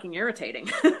really fucking irritating.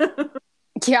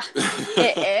 Yeah,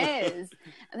 it is.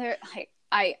 There,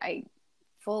 I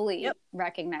fully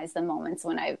recognize the moments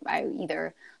when I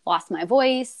either lost my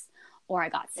voice, or I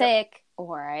got sick,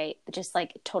 or I just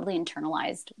like totally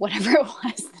internalized whatever it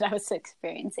was that I was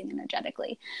experiencing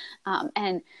energetically.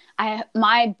 And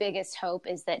my biggest hope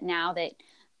is that now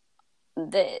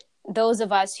that those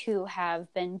of us who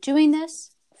have been doing this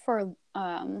for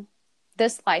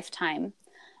this lifetime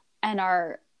and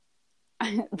are,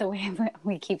 the way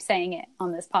we keep saying it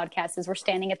on this podcast is, we're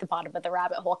standing at the bottom of the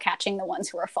rabbit hole catching the ones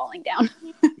who are falling down.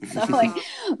 So like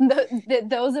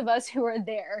those of us who are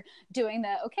there doing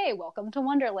the, okay, welcome to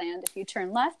Wonderland. If you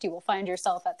turn left, you will find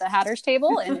yourself at the Hatter's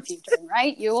table. And if you turn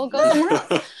right, you will go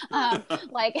somewhere else.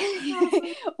 Like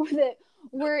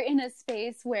we're in a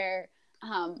space where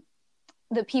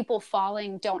the people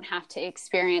falling don't have to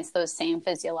experience those same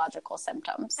physiological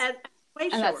symptoms. As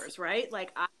way showers, right?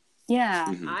 Like I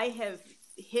have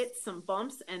hit some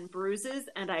bumps and bruises,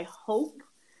 and I hope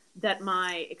that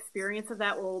my experience of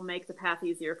that will make the path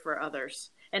easier for others.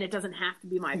 And it doesn't have to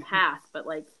be my path, but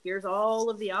like, here's all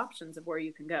of the options of where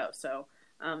you can go. So,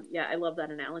 I love that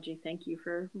analogy. Thank you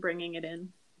for bringing it in.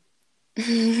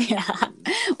 Yeah.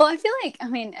 Well, I feel like,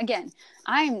 again,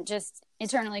 I'm just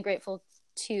eternally grateful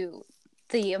to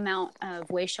the amount of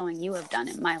way showing you have done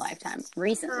in my lifetime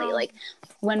recently. Girl. Like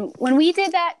when we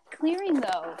did that clearing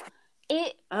though,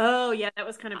 that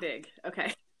was kind of big.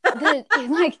 Okay.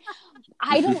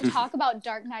 I don't talk about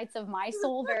dark nights of my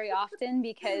soul very often,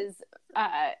 because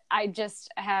I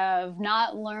just have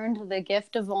not learned the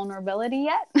gift of vulnerability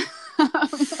yet.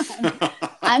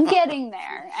 I'm getting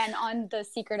there. And on the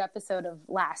secret episode of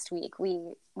last week,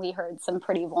 we heard some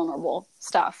pretty vulnerable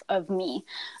stuff of me.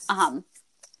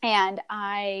 And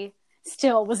I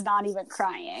still was not even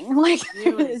crying. Like,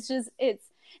 really?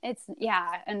 It's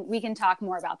and we can talk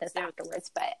more about this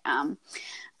afterwards. But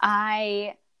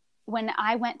when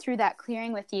I went through that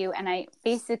clearing with you, and I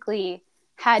basically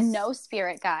had no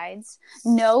spirit guides,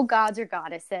 no gods or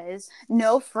goddesses,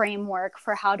 no framework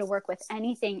for how to work with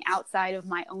anything outside of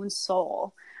my own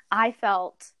soul, I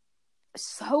felt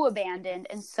so abandoned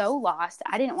and so lost.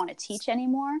 I didn't want to teach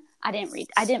anymore. I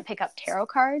didn't pick up tarot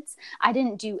cards. I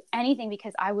didn't do anything,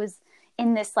 because I was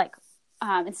in this like,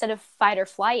 instead of fight or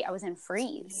flight, I was in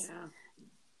freeze. Yeah.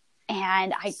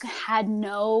 And I had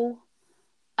no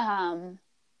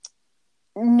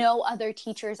other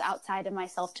teachers outside of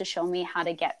myself to show me how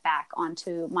to get back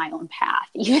onto my own path.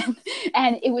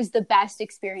 And it was the best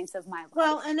experience of my life.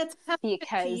 Well, and it's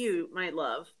because to you, my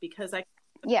love, because I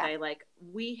say, like,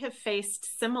 we have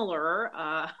faced similar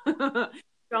other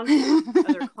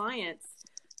clients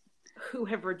who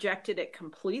have rejected it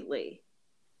completely.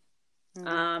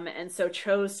 And so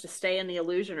chose to stay in the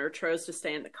illusion, or chose to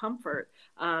stay in the comfort.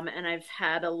 And I've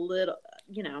had a little,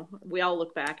 we all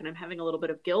look back, and I'm having a little bit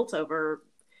of guilt over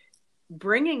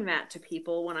bringing that to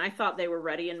people when I thought they were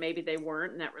ready and maybe they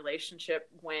weren't, and that relationship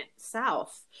went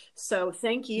south. So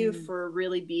thank you for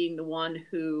really being the one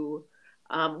who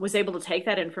was able to take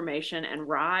that information and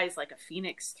rise like a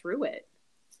phoenix through it.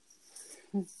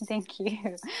 Thank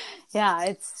you. Yeah,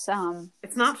 it's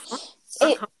not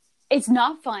fun. It's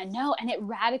not fun, no. And it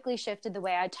radically shifted the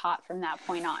way I taught from that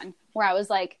point on, where I was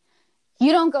like,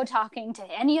 you don't go talking to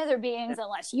any other beings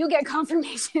unless you get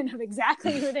confirmation of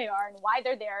exactly who they are and why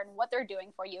they're there and what they're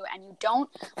doing for you. And you don't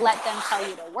let them tell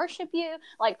you to worship you.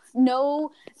 Like,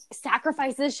 no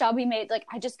sacrifices shall be made. Like,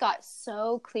 I just got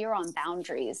so clear on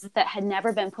boundaries that had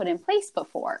never been put in place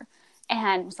before.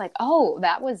 And was like, oh,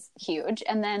 that was huge.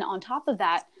 And then on top of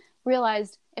that,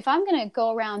 realized if I'm going to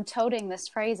go around toting this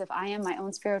phrase, if I am my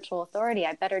own spiritual authority,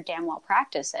 I better damn well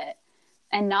practice it.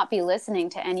 And not be listening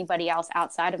to anybody else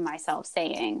outside of myself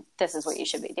saying, this is what you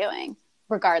should be doing,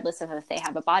 regardless of if they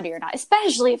have a body or not,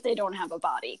 especially if they don't have a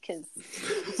body, because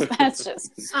that's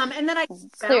just... and then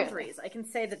boundaries. I can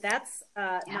say that that's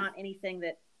not anything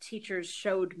that teachers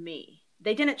showed me.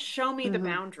 They didn't show me the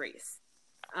boundaries.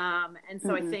 And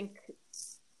so I think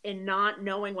in not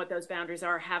knowing what those boundaries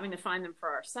are, having to find them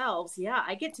for ourselves,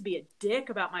 I get to be a dick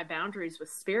about my boundaries with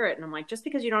spirit. And I'm like, just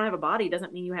because you don't have a body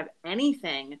doesn't mean you have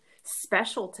anything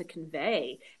special to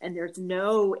convey, and there's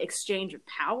no exchange of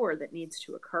power that needs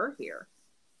to occur here.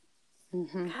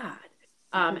 God.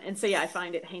 And so I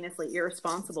find it heinously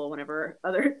irresponsible whenever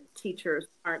other teachers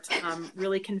aren't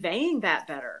really conveying that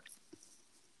better.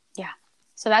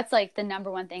 So that's like the number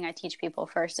one thing I teach people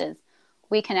first is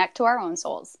we connect to our own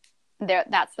souls.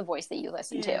 That's the voice that you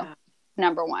listen to,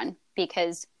 number one,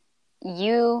 because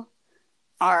you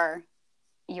are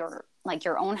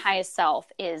your own highest self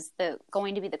is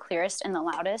going to be the clearest and the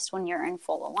loudest when you're in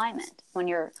full alignment, when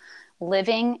you're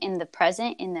living in the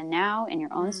present, in the now, in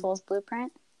your own soul's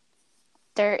blueprint.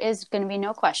 There is going to be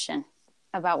no question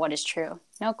about what is true,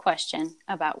 no question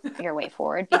about your way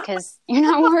forward, because you're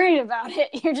not worried about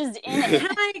it. You're just in it.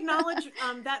 Can I acknowledge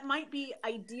that might be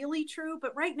ideally true,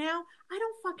 but right now I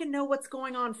don't fucking know what's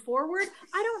going on forward.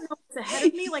 I don't know what's ahead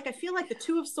of me. Like, I feel like the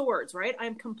Two of Swords, right?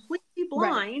 I'm completely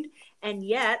blind, and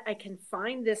yet I can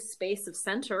find this space of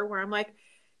center where I'm like,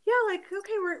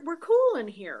 okay, we're cool in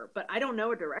here, but I don't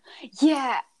know a direction.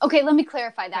 Yeah. Okay, let me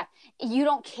clarify that. You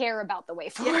don't care about the way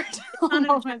forward.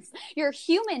 Your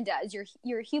human does.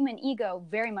 Your human ego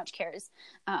very much cares.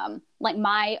 Like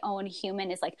my own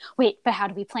human is like, wait, but how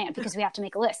do we plan? Because we have to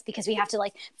make a list, because we have to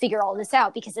like figure all this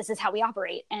out, because this is how we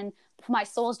operate. And my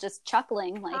soul's just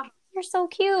chuckling like, you're so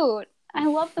cute. I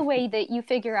love the way that you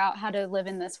figure out how to live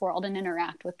in this world and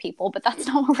interact with people, but that's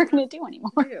not what we're going to do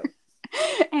anymore.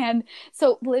 And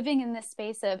so living in this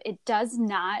space of it does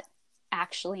not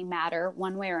actually matter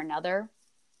one way or another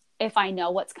if I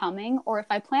know what's coming or if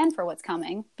I plan for what's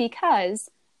coming, because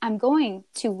I'm going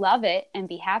to love it and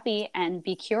be happy and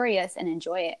be curious and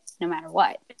enjoy it no matter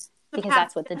what, because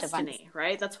that's what the divine,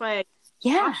 right? That's why I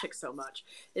Akashic so much,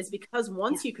 is because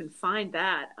once you can find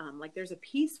that, like there's a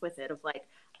peace with it of like,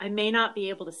 I may not be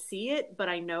able to see it, but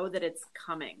I know that it's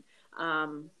coming.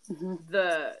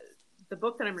 The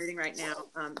book that I'm reading right now,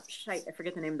 I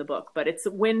forget the name of the book, but it's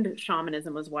Wind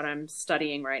Shamanism was what I'm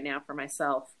studying right now for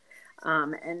myself.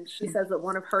 And she says that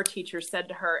one of her teachers said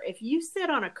to her, if you sit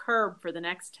on a curb for the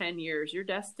next 10 years, your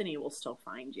destiny will still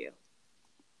find you.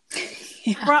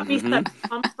 It brought me such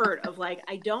comfort of like,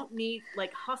 I don't need,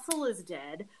 like, hustle is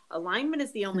dead. Alignment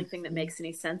is the only thing that makes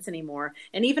any sense anymore.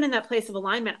 And even in that place of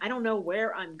alignment, I don't know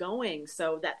where I'm going.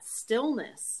 So that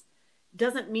stillness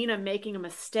doesn't mean I'm making a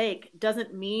mistake,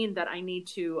 doesn't mean that I need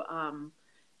to,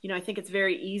 I think it's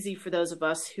very easy for those of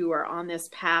us who are on this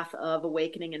path of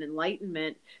awakening and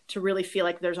enlightenment to really feel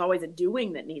like there's always a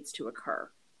doing that needs to occur.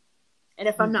 And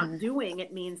if I'm not doing,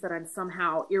 it means that I'm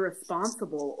somehow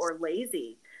irresponsible or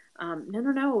lazy.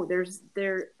 No.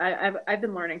 I've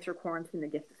been learning through quarantine the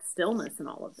gift of stillness in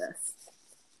all of this.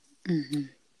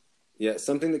 Yeah,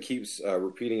 something that keeps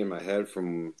repeating in my head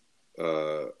from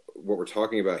what we're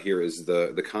talking about here is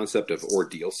the concept of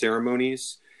ordeal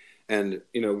ceremonies. And,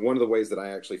 one of the ways that I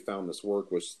actually found this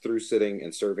work was through sitting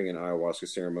and serving in ayahuasca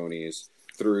ceremonies,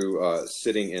 through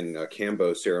sitting in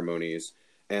Kambo ceremonies.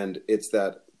 And it's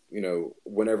that,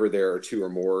 whenever there are two or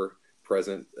more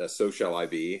present, so shall I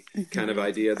be kind of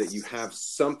idea, that you have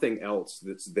something else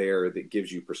that's there that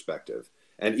gives you perspective.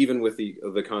 And even with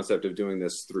the concept of doing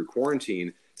this through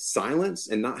quarantine, silence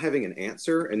and not having an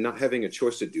answer and not having a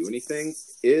choice to do anything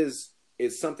is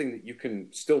something that you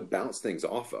can still bounce things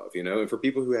off of, and for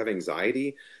people who have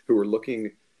anxiety, who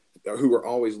are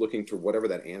always looking for whatever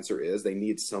that answer is, they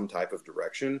need some type of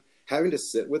direction. Having to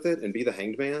sit with it and be the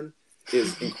hanged man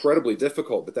is incredibly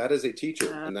difficult, but that is a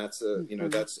teacher. And that's a, you know,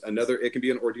 that's another, it can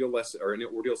be an ordeal lesson or an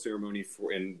ordeal ceremony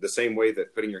for, in the same way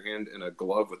that putting your hand in a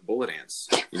glove with bullet ants,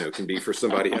 you know, can be for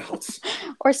somebody else.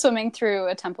 Or swimming through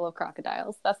a temple of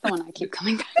crocodiles. That's the one I keep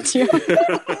coming back to.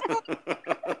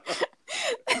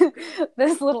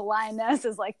 This little lioness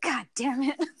is like, God damn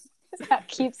it. That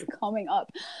keeps coming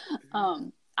up.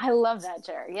 I love that,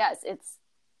 Jerry. Yes, it's,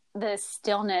 the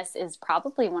stillness is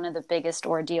probably one of the biggest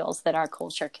ordeals that our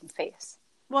culture can face.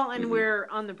 Well, and we're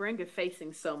on the brink of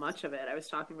facing so much of it. I was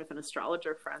talking with an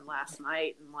astrologer friend last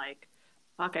night, and like,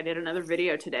 fuck, I did another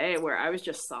video today where I was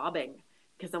just sobbing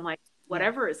because I'm like,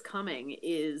 whatever is coming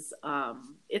is,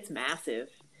 it's massive.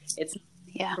 It's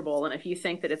incredible. And if you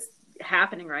think that it's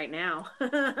happening right now,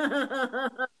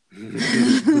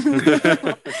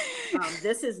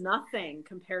 this is nothing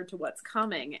compared to what's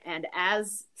coming. And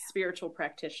as spiritual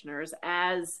practitioners,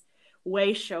 as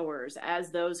way showers,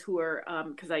 as those who are,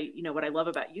 because you know, what I love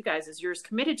about you guys is you're as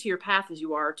committed to your path as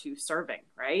you are to serving,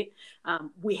 right?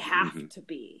 We have to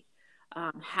be.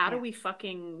 How do we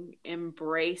fucking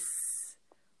embrace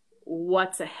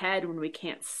what's ahead when we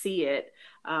can't see it?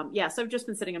 So I've just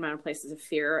been sitting in my own places of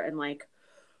fear and like,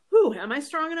 whew, am I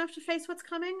strong enough to face what's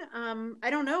coming? I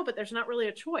don't know, but there's not really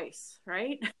a choice,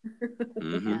 right?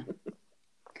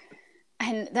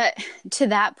 And that, to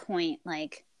that point,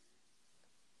 like,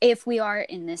 if we are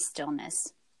in this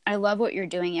stillness, I love what you're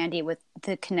doing, Andye, with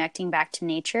the connecting back to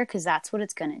nature, because that's what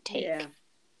it's going to take. Yeah.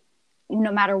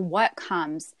 No matter what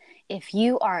comes, if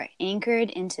you are anchored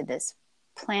into this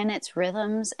planet's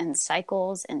rhythms and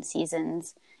cycles and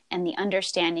seasons, and the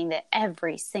understanding that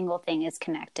every single thing is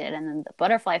connected, and then the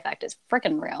butterfly effect is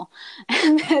freaking real.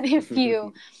 And that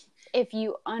if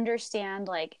you understand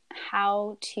like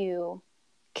how to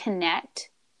connect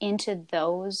into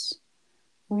those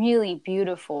really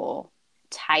beautiful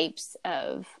types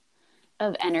of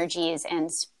energies and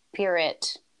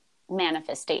spirit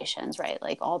manifestations, right?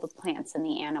 Like all the plants and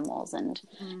the animals and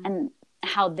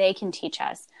how they can teach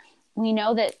us. We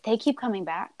know that they keep coming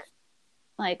back.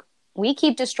 Like, we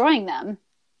keep destroying them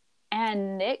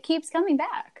and it keeps coming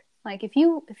back. Like if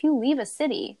you leave a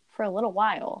city for a little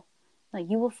while, like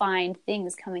you will find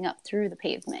things coming up through the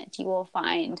pavement. You will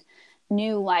find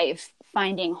new life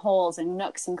finding holes and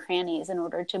nooks and crannies in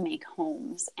order to make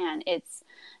homes. And it's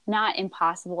not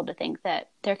impossible to think that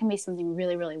there can be something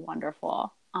really, really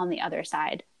wonderful on the other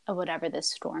side of whatever this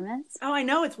storm is. Oh, I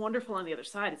know it's wonderful on the other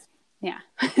side. Yeah.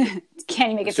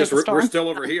 Can't make it through the storm. We're still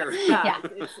over here.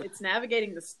 It's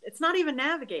navigating this. It's not even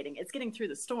navigating. It's getting through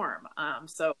the storm.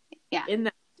 In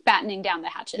that, battening down the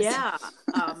hatches.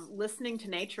 Listening to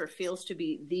nature feels to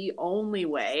be the only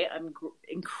way. I'm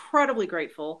incredibly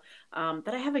grateful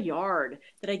that I have a yard,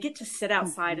 that I get to sit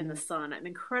outside in the sun. I'm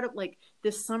incredible. Like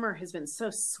this summer has been so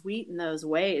sweet in those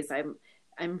ways.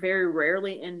 I'm very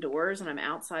rarely indoors and I'm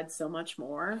outside so much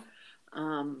more.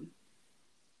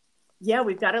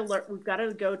 We've got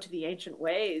to go to the ancient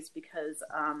ways because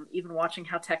even watching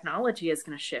how technology is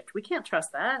going to shift, we can't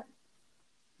trust that.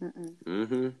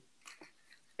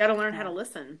 Got to learn how to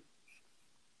listen.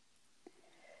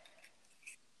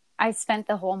 I spent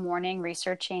the whole morning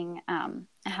researching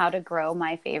how to grow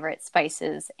my favorite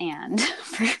spices and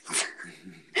fruits.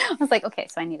 I was like, okay,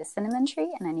 so I need a cinnamon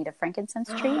tree and I need a frankincense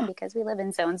tree. And because we live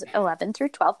in zones 11 through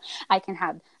 12, I can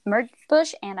have myrrh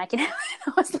bush and I can have,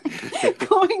 I was like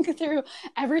going through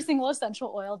every single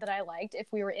essential oil that I liked if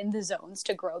we were in the zones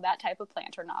to grow that type of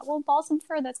plant or not. Well, balsam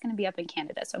fir, that's going to be up in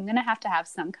Canada. So I'm going to have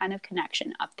some kind of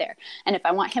connection up there. And if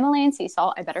I want Himalayan sea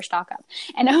salt, I better stock up.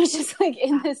 And I was just like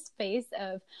in this space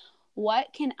of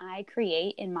what can I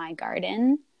create in my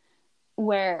garden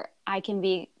where I can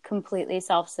be completely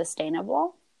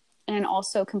self-sustainable and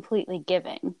also completely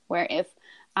giving, where if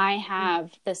I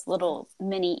have this little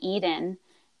mini Eden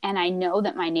and I know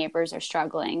that my neighbors are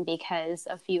struggling because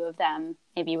a few of them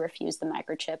maybe refused the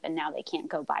microchip and now they can't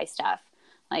go buy stuff,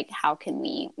 like how can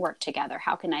we work together?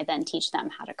 How can I then teach them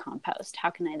how to compost? How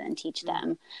can I then teach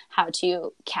them how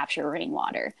to capture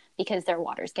rainwater because their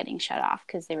water's getting shut off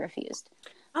because they refused?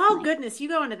 Oh, goodness. You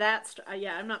go into that.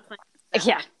 I'm not playing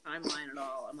that timeline at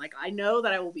all. I'm like, I know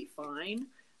that I will be fine.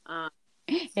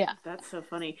 That's so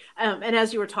funny. And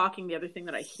as you were talking, the other thing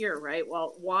that I hear, right,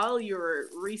 while you're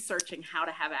researching how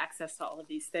to have access to all of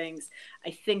these things,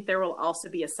 I think there will also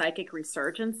be a psychic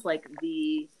resurgence, like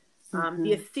the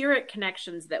etheric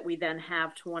connections that we then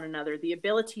have to one another, the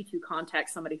ability to contact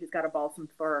somebody who's got a balsam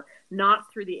fir,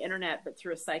 not through the internet, but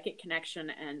through a psychic connection.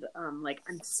 And I'm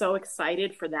so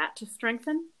excited for that to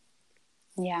strengthen.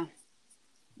 Yeah.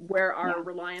 Where our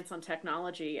reliance on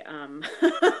technology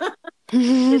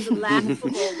is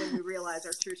laughable when we realize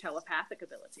our true telepathic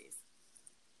abilities.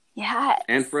 Yeah.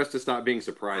 And for us to stop being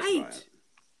surprised by it.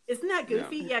 Isn't that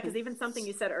goofy? Yeah, because even something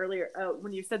you said earlier,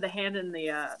 when you said the hand in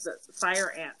the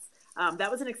fire ants,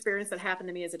 that was an experience that happened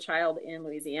to me as a child in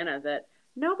Louisiana that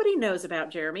nobody knows about,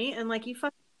 Jeremy. And like you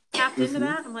fucking tapped into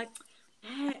that. I'm like,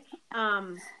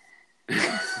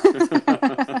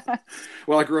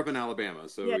 Well, I grew up in Alabama,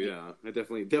 so yeah I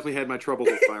definitely had my troubles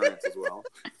with fire ants as well.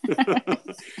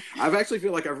 I've actually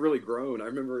feel like I've really grown. I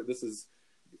remember, this is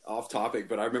off topic,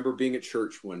 but I remember being at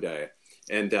church one day,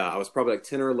 and I was probably like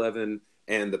 10 or 11.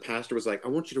 And the pastor was like, I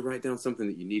want you to write down something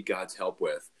that you need God's help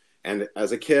with. And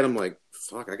as a kid, I'm like,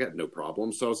 fuck, I got no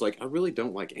problem. So I was like, I really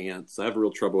don't like ants. I have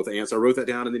real trouble with ants. I wrote that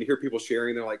down, and then you hear people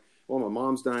sharing. They're like, well, my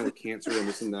mom's dying with cancer and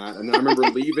this and that. And then I remember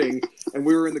leaving, and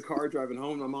we were in the car driving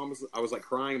home. I was like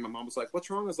crying. And my mom was like, what's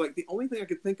wrong? I was like, the only thing I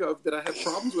could think of that I have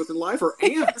problems with in life are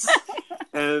ants.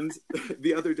 And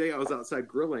the other day I was outside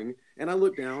grilling, and I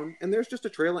looked down, and there's just a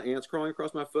trail of ants crawling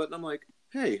across my foot. And I'm like,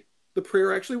 hey, the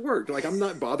prayer actually worked. Like, I'm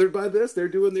not bothered by this. They're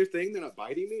doing their thing. They're not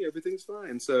biting me. Everything's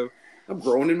fine. So I'm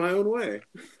growing in my own way.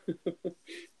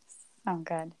 Oh,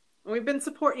 good. We've been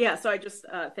Yeah. So I just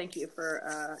thank you for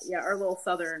our little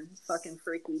Southern fucking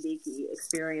freaky deaky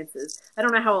experiences. I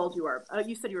don't know how old you are.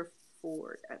 You said you were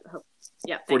 4.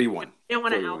 Yeah. 41. You don't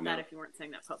want to out that if you weren't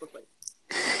saying that publicly.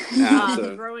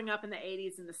 Growing up in the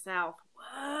 80s in the South,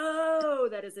 whoa,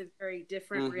 that is a very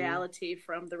different reality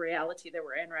from the reality that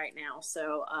we're in right now.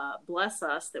 So bless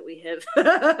us that we have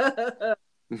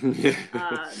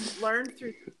learned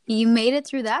through. You made it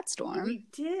through that storm. We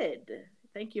did.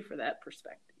 Thank you for that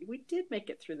perspective. We did make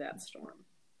it through that storm.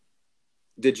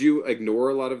 Did you ignore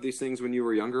a lot of these things when you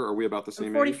were younger? Are we about the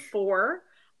same age? 44.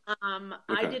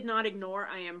 I did not ignore.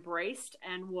 I embraced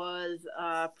and was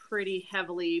pretty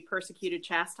heavily persecuted,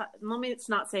 chastised. Let me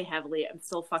not say heavily. I'm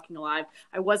still fucking alive.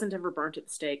 I wasn't ever burnt at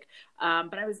the stake.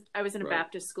 But I was in a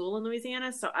Baptist school in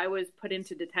Louisiana, so I was put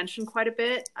into detention quite a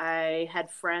bit. I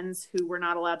had friends who were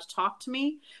not allowed to talk to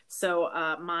me. So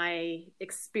my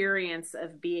experience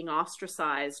of being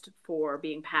ostracized for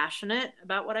being passionate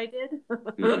about what I did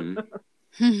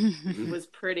was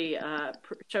pretty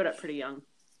showed up pretty young.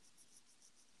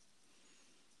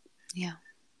 Yeah.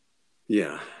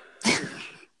 Yeah.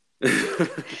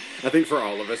 I think for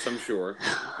all of us, I'm sure.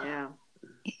 Yeah.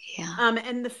 Yeah.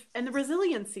 And the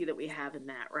resiliency that we have in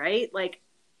that, right? Like,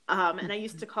 and I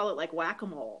used to call it like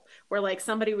whack-a-mole, where like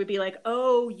somebody would be like,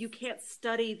 oh, you can't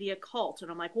study the occult.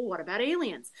 And I'm like, well, what about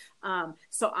aliens?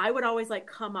 So I would always like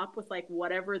come up with like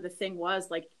whatever the thing was,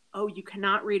 like, oh, you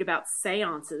cannot read about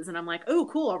seances. And I'm like, oh,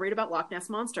 cool, I'll read about Loch Ness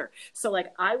Monster. So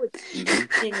like I would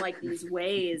think like these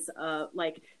ways of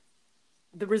like,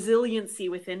 the resiliency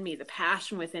within me, the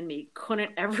passion within me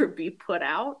couldn't ever be put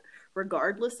out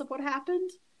regardless of what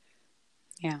happened.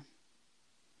 Yeah.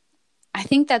 I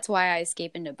think that's why I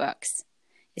escape into books,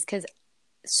 is because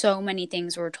so many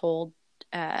things were told,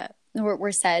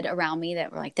 were said around me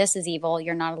that were like, this is evil.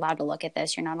 You're not allowed to look at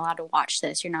this. You're not allowed to watch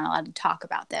this. You're not allowed to talk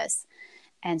about this.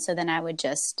 And so then I would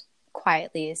just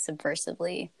quietly,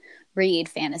 subversively read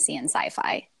fantasy and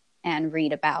sci-fi and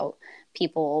read about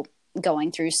people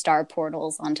going through star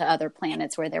portals onto other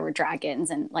planets where there were dragons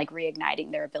and like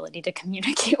reigniting their ability to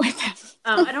communicate with them.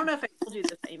 I don't know if I told you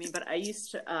this, Amy, but I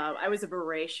was a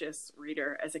voracious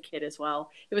reader as a kid as well.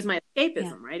 It was my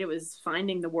escapism, right? It was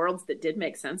finding the worlds that did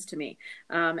make sense to me.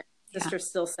 Sister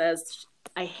still says,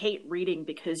 I hate reading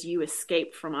because you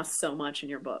escape from us so much in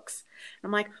your books. And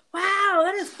I'm like, wow,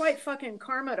 that is quite fucking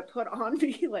karma to put on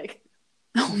me. Like,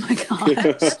 oh my God.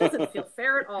 That doesn't feel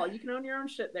fair at all. You can own your own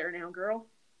shit there now, girl.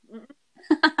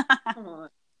 Come on.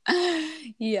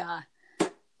 Yeah.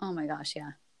 Oh my gosh,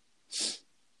 yeah.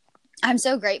 I'm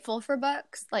so grateful for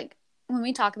books. Like when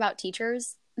we talk about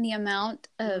teachers, the amount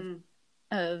of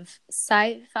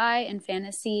sci-fi and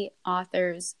fantasy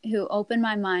authors who open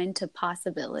my mind to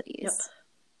possibilities. Yep.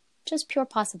 Just pure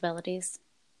possibilities.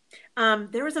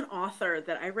 There was an author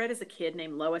that I read as a kid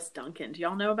named Lois Duncan. Do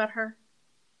y'all know about her?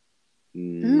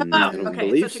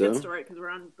 Okay, such a good story because we're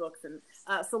on books, and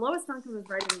so Lois Duncan was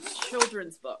writing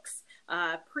children's books,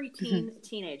 preteen,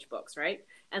 teenage books, right?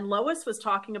 And Lois was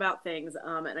talking about things,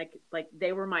 and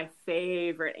they were my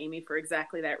favorite, Amy, for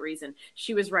exactly that reason.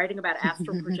 She was writing about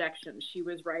astral projection. She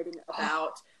was writing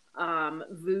about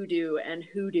voodoo and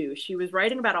hoodoo. She was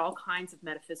writing about all kinds of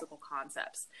metaphysical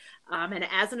concepts. And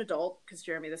as an adult, because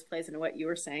Jeremy, this plays into what you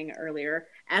were saying earlier,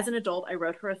 as an adult, I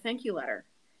wrote her a thank you letter.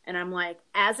 And I'm like,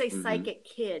 as a psychic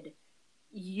kid,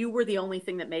 you were the only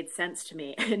thing that made sense to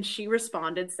me. And she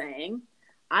responded saying,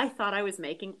 I thought I was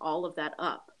making all of that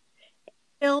up.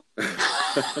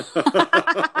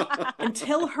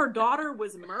 Until her daughter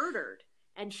was murdered.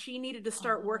 and she needed to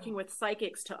start working with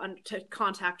psychics to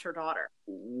contact her daughter.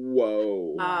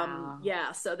 Whoa. Wow.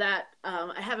 Yeah, so that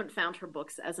I haven't found her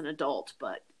books as an adult,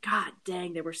 but god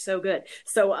dang, they were so good.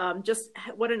 So just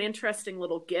what an interesting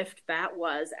little gift that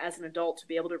was as an adult, to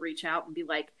be able to reach out and be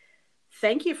like,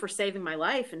 thank you for saving my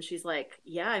life. And she's like,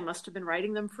 yeah, I must have been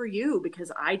writing them for you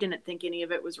because I didn't think any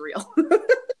of it was real.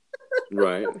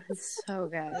 Right. So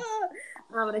good.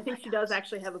 And I think she does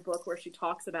actually have a book where she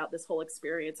talks about this whole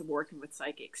experience of working with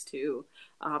psychics to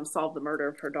solve the murder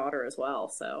of her daughter as well.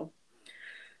 So,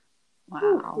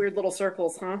 wow. Weird little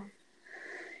circles, huh?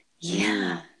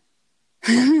 Yeah.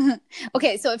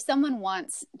 Okay, so if someone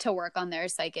wants to work on their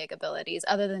psychic abilities,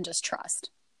 other than just trust,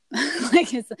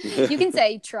 like you can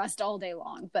say trust all day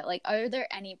long, but like, are there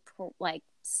any like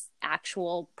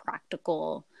actual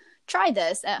practical, try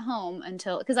this at home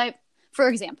until, because for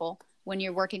example, when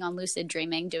you're working on lucid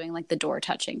dreaming, doing like the door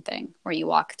touching thing where you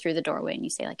walk through the doorway and you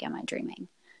say like, am I dreaming?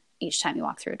 Each time you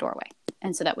walk through a doorway.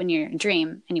 And so that when you're in a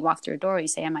dream and you walk through a doorway, you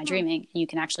say, am I dreaming? And you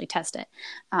can actually test it.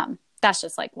 That's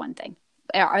just like one thing.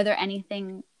 Is there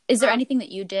anything that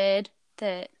you did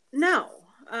that? No.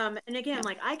 And again,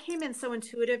 like I came in so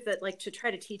intuitive that like to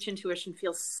try to teach intuition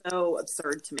feels so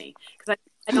absurd to me because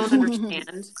I don't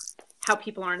understand how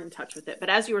people aren't in touch with it. But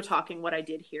as you were talking, what I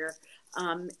did here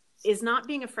is not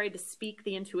being afraid to speak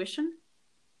the intuition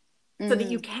so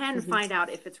that you can find out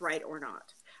if it's right or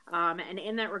not. And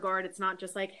in that regard, it's not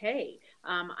just like, hey,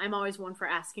 I'm always one for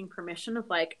asking permission of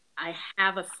like, I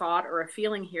have a thought or a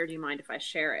feeling here. Do you mind if I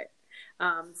share it?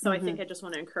 So I think I just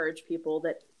want to encourage people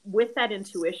that with that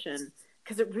intuition,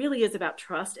 because it really is about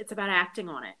trust, it's about acting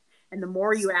on it. And the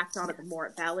more you act on it, the more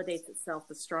it validates itself,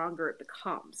 the stronger it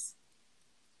becomes.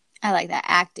 I like that,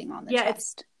 acting on the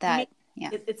trust.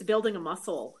 It's building a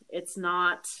muscle. It's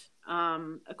not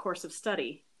a course of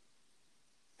study.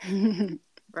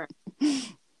 Right.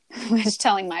 I was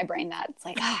telling my brain that. It's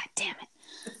like, damn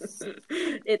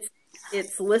it.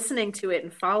 It's listening to it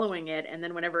and following it. And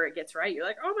then whenever it gets right, you're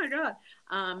like, oh my God.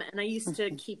 And I used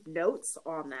to keep notes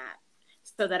on that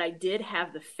so that I did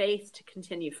have the faith to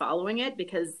continue following it,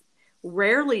 because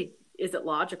rarely is it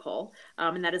logical.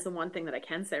 And that is the one thing that I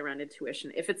can say around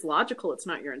intuition. If it's logical, it's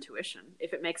not your intuition.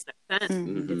 If it makes no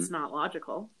sense, it's not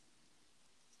logical.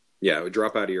 Yeah, it would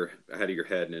drop out of your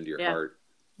head and into your heart.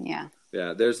 Yeah.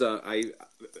 Yeah, there's the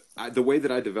way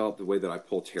that I develop, the way that I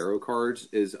pull tarot cards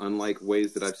is unlike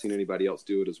ways that I've seen anybody else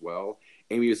do it as well.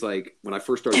 Amy was like, when I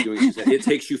first started doing it, she said, it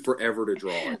takes you forever to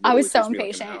draw. I was so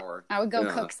impatient. Like I would go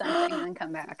cook something and then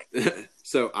come back.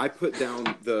 So I put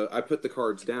the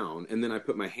cards down, and then I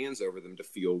put my hands over them to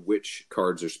feel which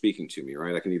cards are speaking to me,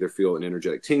 right? I can either feel an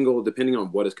energetic tingle depending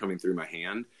on what is coming through my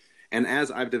hand. And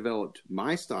as I've developed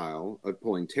my style of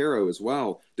pulling tarot as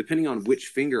well, depending on which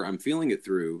finger I'm feeling it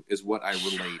through is what I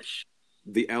relate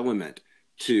the element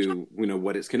to,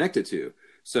 what it's connected to.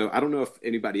 So I don't know if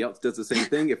anybody else does the same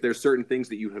thing. If there's certain things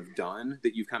that you have done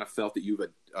that you've kind of felt that you've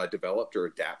developed or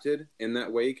adapted in that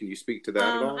way, can you speak to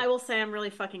that at all? I will say I'm really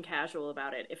fucking casual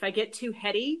about it. If I get too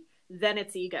heady, then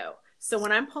it's ego. So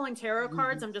when I'm pulling tarot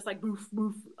cards, I'm just like, boof,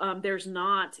 boof. There's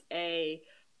not a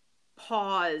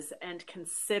pause and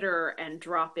consider and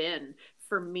drop in.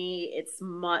 For me, it's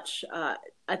much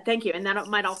thank you. And that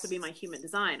might also be my human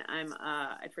design.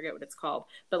 I forget what it's called,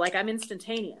 but like I'm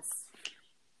instantaneous,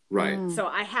 right? So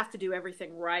I have to do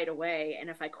everything right away, and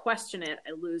if I question it,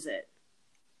 I lose it.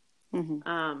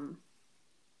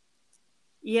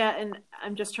 Yeah, and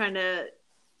I'm just trying to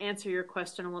answer your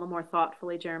question a little more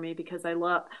thoughtfully, Jeremy, because I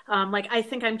love I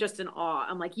think I'm just in awe.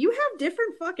 I'm like, you have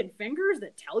different fucking fingers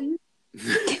that tell you.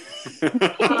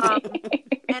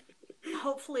 And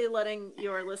hopefully letting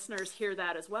your listeners hear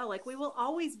that as well. Like, we will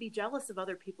always be jealous of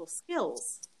other people's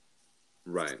skills.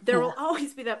 Right. There will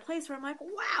always be that place where I'm like,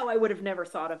 wow, I would have never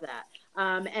thought of that.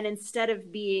 And instead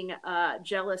of being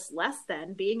jealous less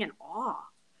than, being in awe.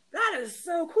 That is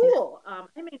so cool. I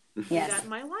mean, I do that in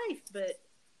my life, but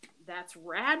that's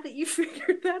rad that you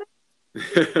figured that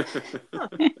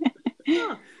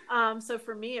out. So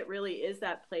for me, it really is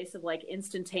that place of like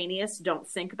instantaneous. Don't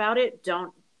think about it.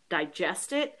 Don't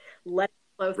digest it. Let it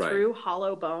flow through,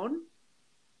 hollow bone.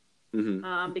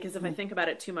 Because if I think about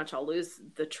it too much, I'll lose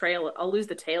the trail. I'll lose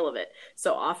the tail of it.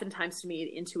 So oftentimes to me,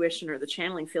 intuition or the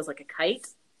channeling feels like a kite.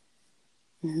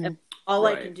 And all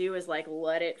I can do is like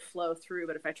let it flow through.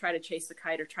 But if I try to chase the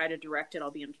kite or try to direct it,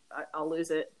 I'll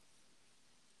lose it.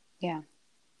 Yeah.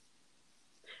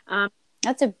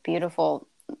 That's a beautiful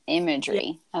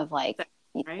imagery of like,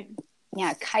 right?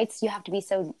 Yeah, kites, you have to be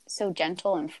so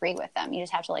gentle and free with them. You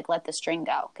just have to like let the string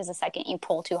go, because the second you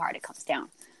pull too hard, it comes down.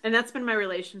 And that's been my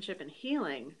relationship in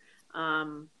healing.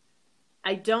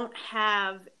 I don't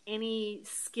have any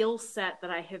skill set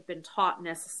that I have been taught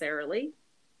necessarily.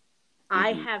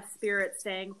 I have spirit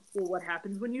saying, well, what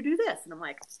happens when you do this? And I'm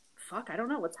like, fuck, I don't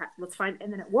know. Let's find,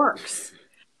 and then it works.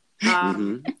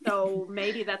 So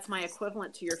maybe that's my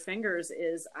equivalent to your fingers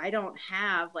is I don't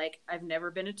have, like, I've never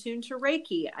been attuned to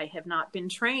Reiki. I have not been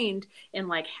trained in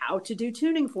like how to do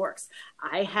tuning forks.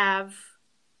 I have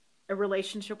a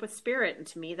relationship with spirit. And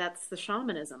to me, that's the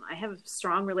shamanism. I have a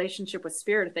strong relationship with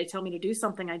spirit. If they tell me to do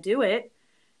something, I do it.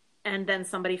 And then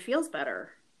somebody feels better.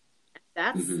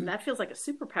 That feels like a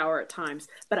superpower at times,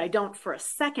 but I don't for a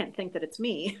second think that it's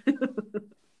me.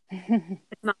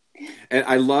 It's not. And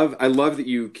I love that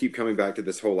you keep coming back to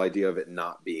this whole idea of it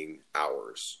not being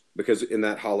ours, because in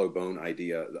that hollow bone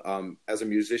idea, as a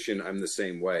musician, I'm the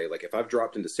same way. Like if I've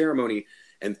dropped into ceremony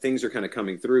and things are kind of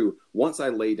coming through, once I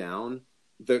lay down,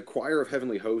 the choir of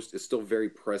heavenly host is still very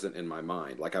present in my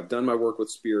mind. Like I've done my work with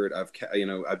spirit.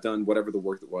 I've done whatever the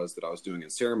work that was that I was doing in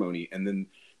ceremony. And then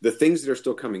the things that are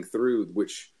still coming through,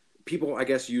 which people, I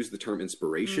guess, use the term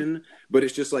inspiration, but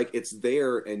it's just like, it's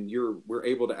there and we're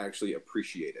able to actually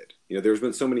appreciate it. You know, there's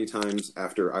been so many times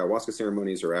after ayahuasca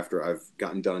ceremonies or after I've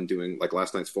gotten done doing like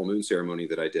last night's full moon ceremony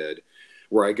that I did,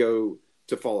 where I go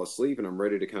to fall asleep and I'm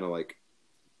ready to kind of like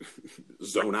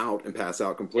zone out and pass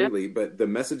out completely. Yep. But the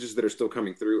messages that are still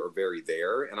coming through are very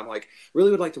there. And I'm like, really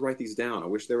would like to write these down. I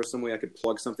wish there was some way I could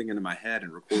plug something into my head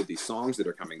and record these songs that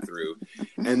are coming through.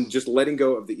 And just letting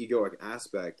go of the egoic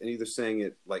aspect and either saying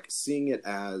it, like seeing it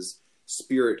as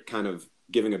spirit kind of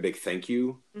giving a big thank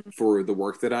you for the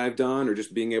work that I've done, or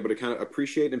just being able to kind of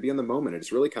appreciate and be in the moment.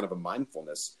 It's really kind of a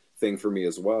mindfulness thing for me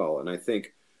as well. And I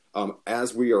think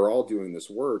as we are all doing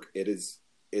this work, it's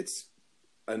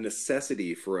a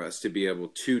necessity for us to be able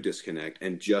to disconnect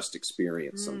and just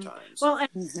experience sometimes. Well,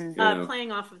 and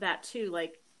playing off of that too,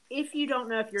 like if you don't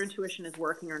know if your intuition is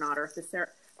working or not, or if it's there,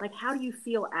 like how do you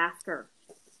feel after?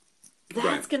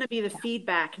 That's going to be the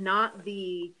feedback, not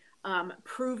the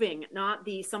proving, not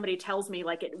the somebody tells me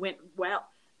like it went well.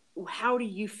 How do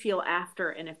you feel after?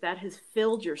 And if that has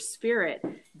filled your spirit,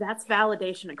 that's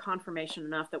validation and confirmation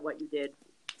enough that what you did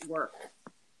worked.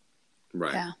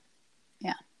 Right. Yeah.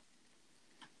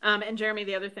 And Jeremy,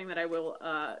 the other thing that I will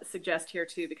suggest here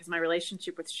too, because my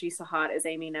relationship with Shisahat, as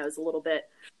Amy knows a little bit,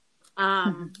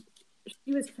 I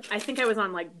think I was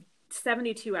on like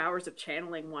 72 hours of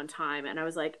channeling one time. And I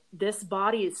was like, this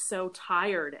body is so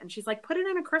tired. And she's like, put it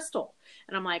in a crystal.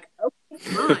 And I'm like, okay,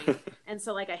 fine. And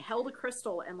so like I held a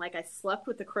crystal and like I slept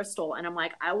with the crystal and I'm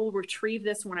like, I will retrieve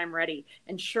this when I'm ready.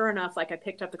 And sure enough, like I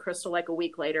picked up the crystal like a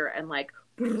week later and like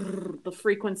the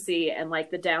frequency and like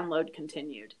the download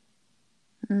continued.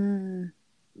 Okay.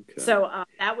 So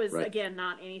that was again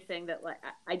not anything that like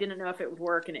I didn't know if it would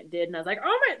work, and it did, and I was like,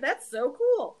 "Oh my, that's so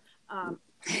cool!" I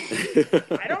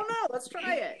don't know. Let's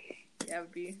try it. Yeah, it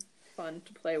would be fun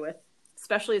to play with,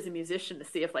 especially as a musician, to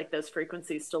see if like those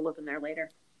frequencies still live in there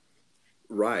later.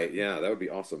 Right? Yeah, that would be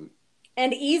awesome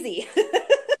and easy.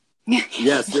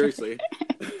 Yeah, seriously.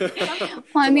 Well,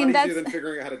 I mean, that's easier than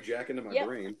figuring out how to jack into my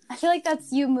brain. I feel like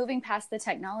that's you moving past the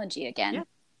technology again. Yeah.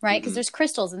 Right? Because there's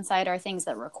crystals inside our things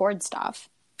that record stuff.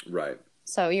 Right.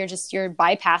 So you're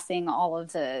bypassing all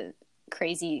of the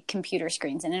crazy computer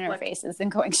screens and interfaces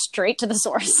and going straight to the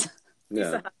source.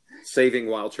 Yeah. Saving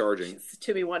while charging.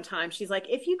 To me one time, she's like,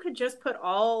 if you could just put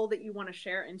all that you want to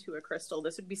share into a crystal,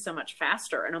 this would be so much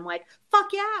faster. And I'm like,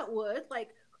 fuck yeah, it would. Like,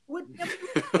 would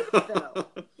though.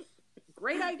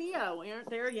 Great idea. We aren't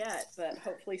there yet, but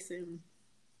hopefully soon.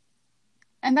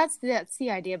 And that's the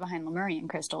idea behind Lemurian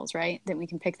crystals, right? That we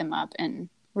can pick them up and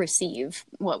receive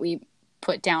what we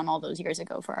put down all those years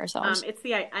ago for ourselves.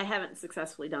 I haven't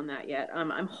successfully done that yet.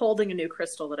 I'm holding a new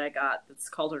crystal that I got that's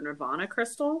called a Nirvana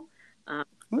crystal.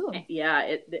 Really? Yeah,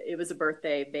 it was a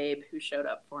birthday babe who showed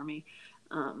up for me.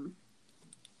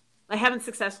 I haven't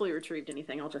successfully retrieved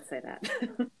anything. I'll just say that.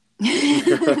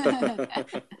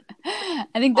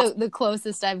 I think the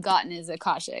closest I've gotten is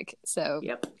Akashic. So.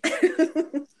 Yep.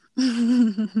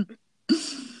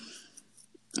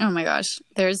 Oh my gosh,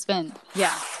 there's been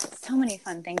so many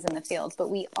fun things in the field, but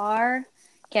we are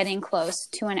getting close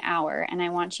to an hour, and I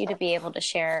want you to be able to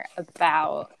share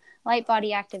about light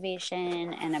body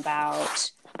activation and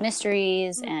about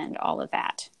mysteries and all of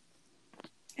that.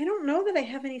 I don't know that I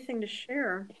have anything to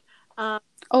share.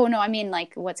 Oh no, I mean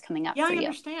like what's coming up for you. Yeah, I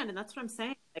understand, and that's what I'm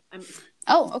saying. Like,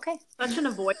 okay. Such an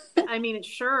avoid. I mean,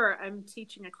 sure, I'm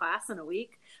teaching a class in a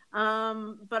week, but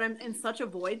I'm in such a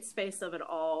void space of it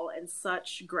all, and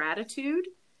such gratitude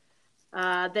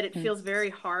that it feels very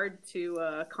hard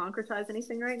to concretize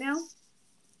anything right now.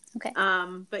 Okay.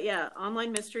 But yeah,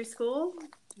 online mystery school,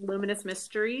 Luminous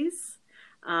Mysteries.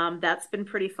 That's been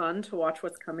pretty fun to watch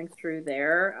what's coming through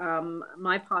there.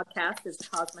 My podcast is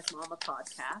Cosmic Mama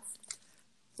Podcast,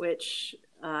 which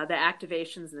the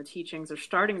activations and the teachings are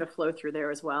starting to flow through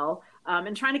there as well.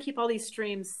 And trying to keep all these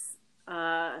streams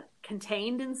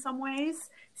contained in some ways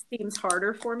seems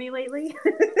harder for me lately.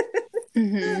 But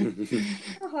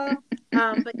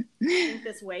I think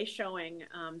this way showing,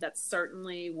 that's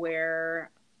certainly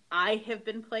where I have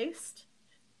been placed,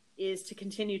 is to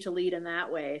continue to lead in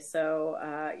that way. So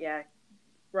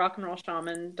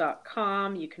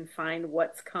rockandrollshaman.com. You can find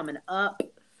what's coming up.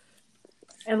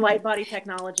 And Light Body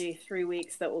Technology, 3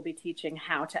 weeks that will be teaching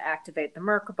how to activate the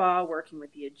Merkaba, working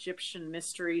with the Egyptian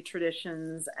mystery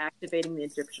traditions, activating the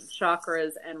Egyptian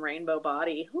chakras, and Rainbow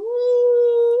Body.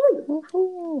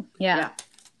 Woo-hoo. Yeah.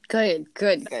 Good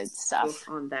stuff.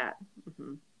 On that.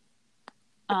 Mm-hmm.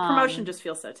 The promotion just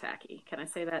feels so tacky. Can I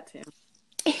say that too?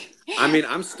 I mean,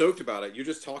 I'm stoked about it. You're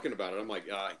just talking about it. I'm like,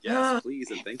 yes,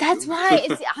 please, and thank you. That's why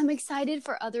I'm excited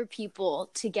for other people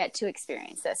to get to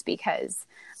experience this, because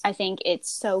I think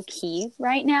it's so key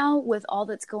right now with all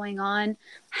that's going on.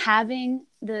 Having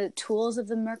the tools of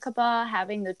the Merkaba,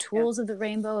 having the tools of the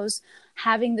rainbows,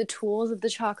 having the tools of the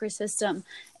chakra system.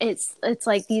 It's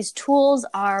like these tools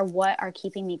are what are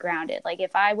keeping me grounded. Like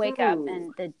if I wake up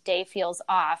and the day feels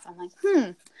off, I'm like,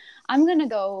 I'm going to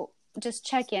go just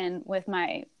check in with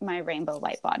my rainbow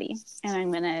light body, and I'm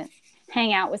going to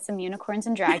hang out with some unicorns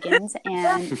and dragons,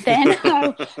 and then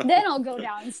I'll go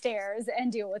downstairs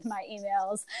and deal with my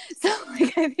emails. So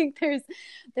like, I think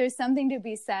there's something to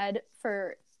be said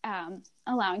for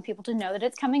allowing people to know that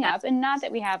it's coming up, and not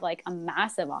that we have like a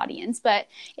massive audience, but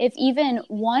if even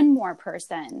one more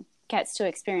person gets to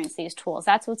experience these tools,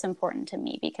 that's what's important to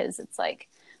me, because it's like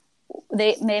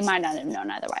they might not have known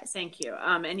otherwise. Thank you.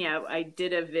 And yeah, I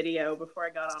did a video before I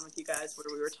got on with you guys where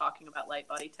we were talking about light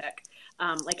body tech,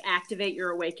 like activate your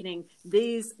awakening.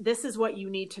 This is what you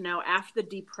need to know after the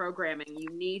deprogramming. You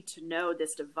need to know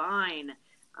this divine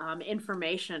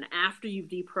information after you've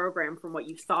deprogrammed from what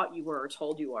you thought you were or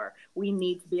told you are. We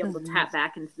need to be able to tap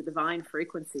back into the divine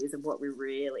frequencies of what we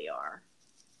really are.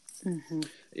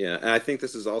 Yeah, and I think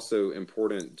this is also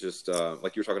important, just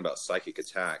like you were talking about psychic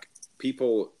attack.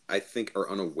 People, I think, are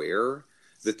unaware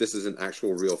that this is an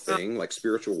actual real thing. Like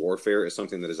spiritual warfare is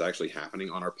something that is actually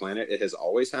happening on our planet. It has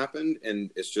always happened,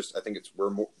 and it's just, I think we're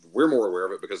more aware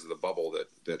of it because of the bubble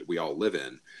that we all live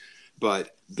in.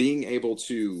 But being able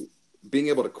to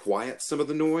quiet some of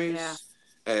the noise,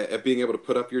 being able to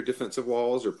put up your defensive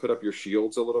walls or put up your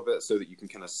shields a little bit so that you can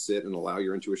kind of sit and allow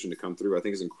your intuition to come through, I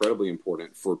think is incredibly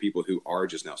important for people who are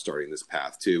just now starting this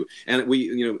path too. And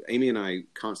we, Amy and I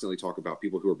constantly talk about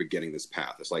people who are beginning this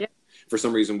path. It's like, for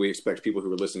some reason, we expect people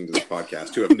who are listening to this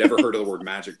podcast to have never heard of the word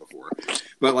magic before.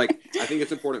 But like, I think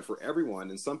it's important for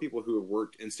everyone. And some people who have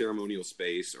worked in ceremonial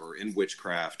space or in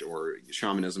witchcraft or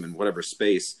shamanism in whatever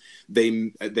space,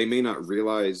 they may not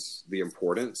realize the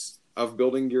importance of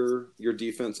building your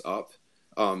defense up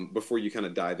before you kind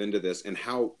of dive into this, and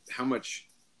how much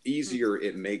easier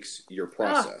it makes your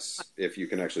process if you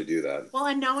can actually do that. Well,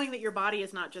 and knowing that your body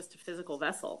is not just a physical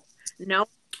vessel. No.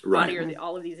 Body or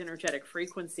all of these energetic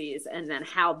frequencies, and then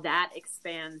how that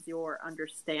expands your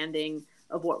understanding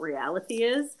of what reality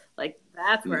is. Like,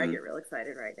 that's where I get real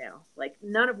excited right now. Like,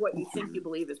 none of what you think you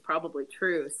believe is probably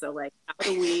true. So like, how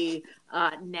do we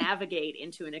navigate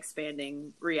into an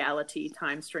expanding reality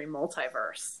time stream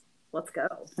multiverse? Let's go.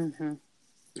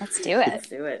 Let's do it. Let's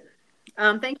do it.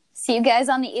 Thank you. See you guys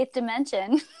on the 8th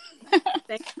dimension.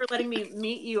 Thanks for letting me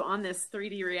meet you on this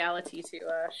 3D reality to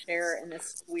share in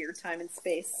this weird time and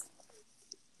space.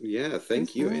 Yeah,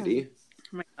 thank you, Andye.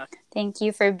 Oh my God. Thank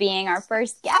you for being our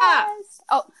first guest.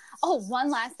 Oh, one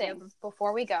last thing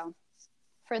before we go.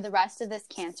 For the rest of this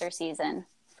Cancer season,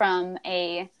 from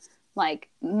a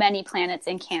many planets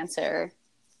in Cancer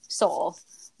soul,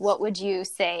 what would you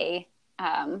say,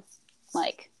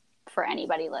 for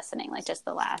anybody listening, like just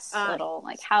the last little,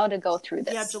 how to go through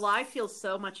this? Yeah, July feels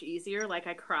so much easier. Like,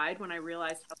 I cried when I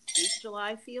realized how deep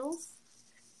July feels.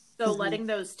 So letting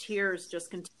those tears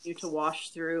just continue to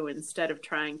wash through instead of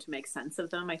trying to make sense of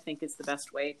them, I think is the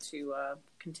best way to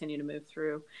continue to move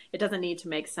through. It doesn't need to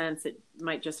make sense. It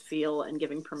might just feel, and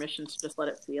giving permission to just let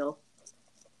it feel.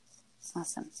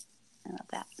 Awesome. I love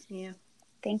that. Yeah.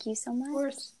 Thank you so much. Of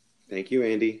course. Thank you,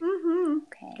 Andye.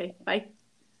 Okay. Bye.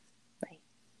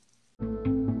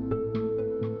 Bye.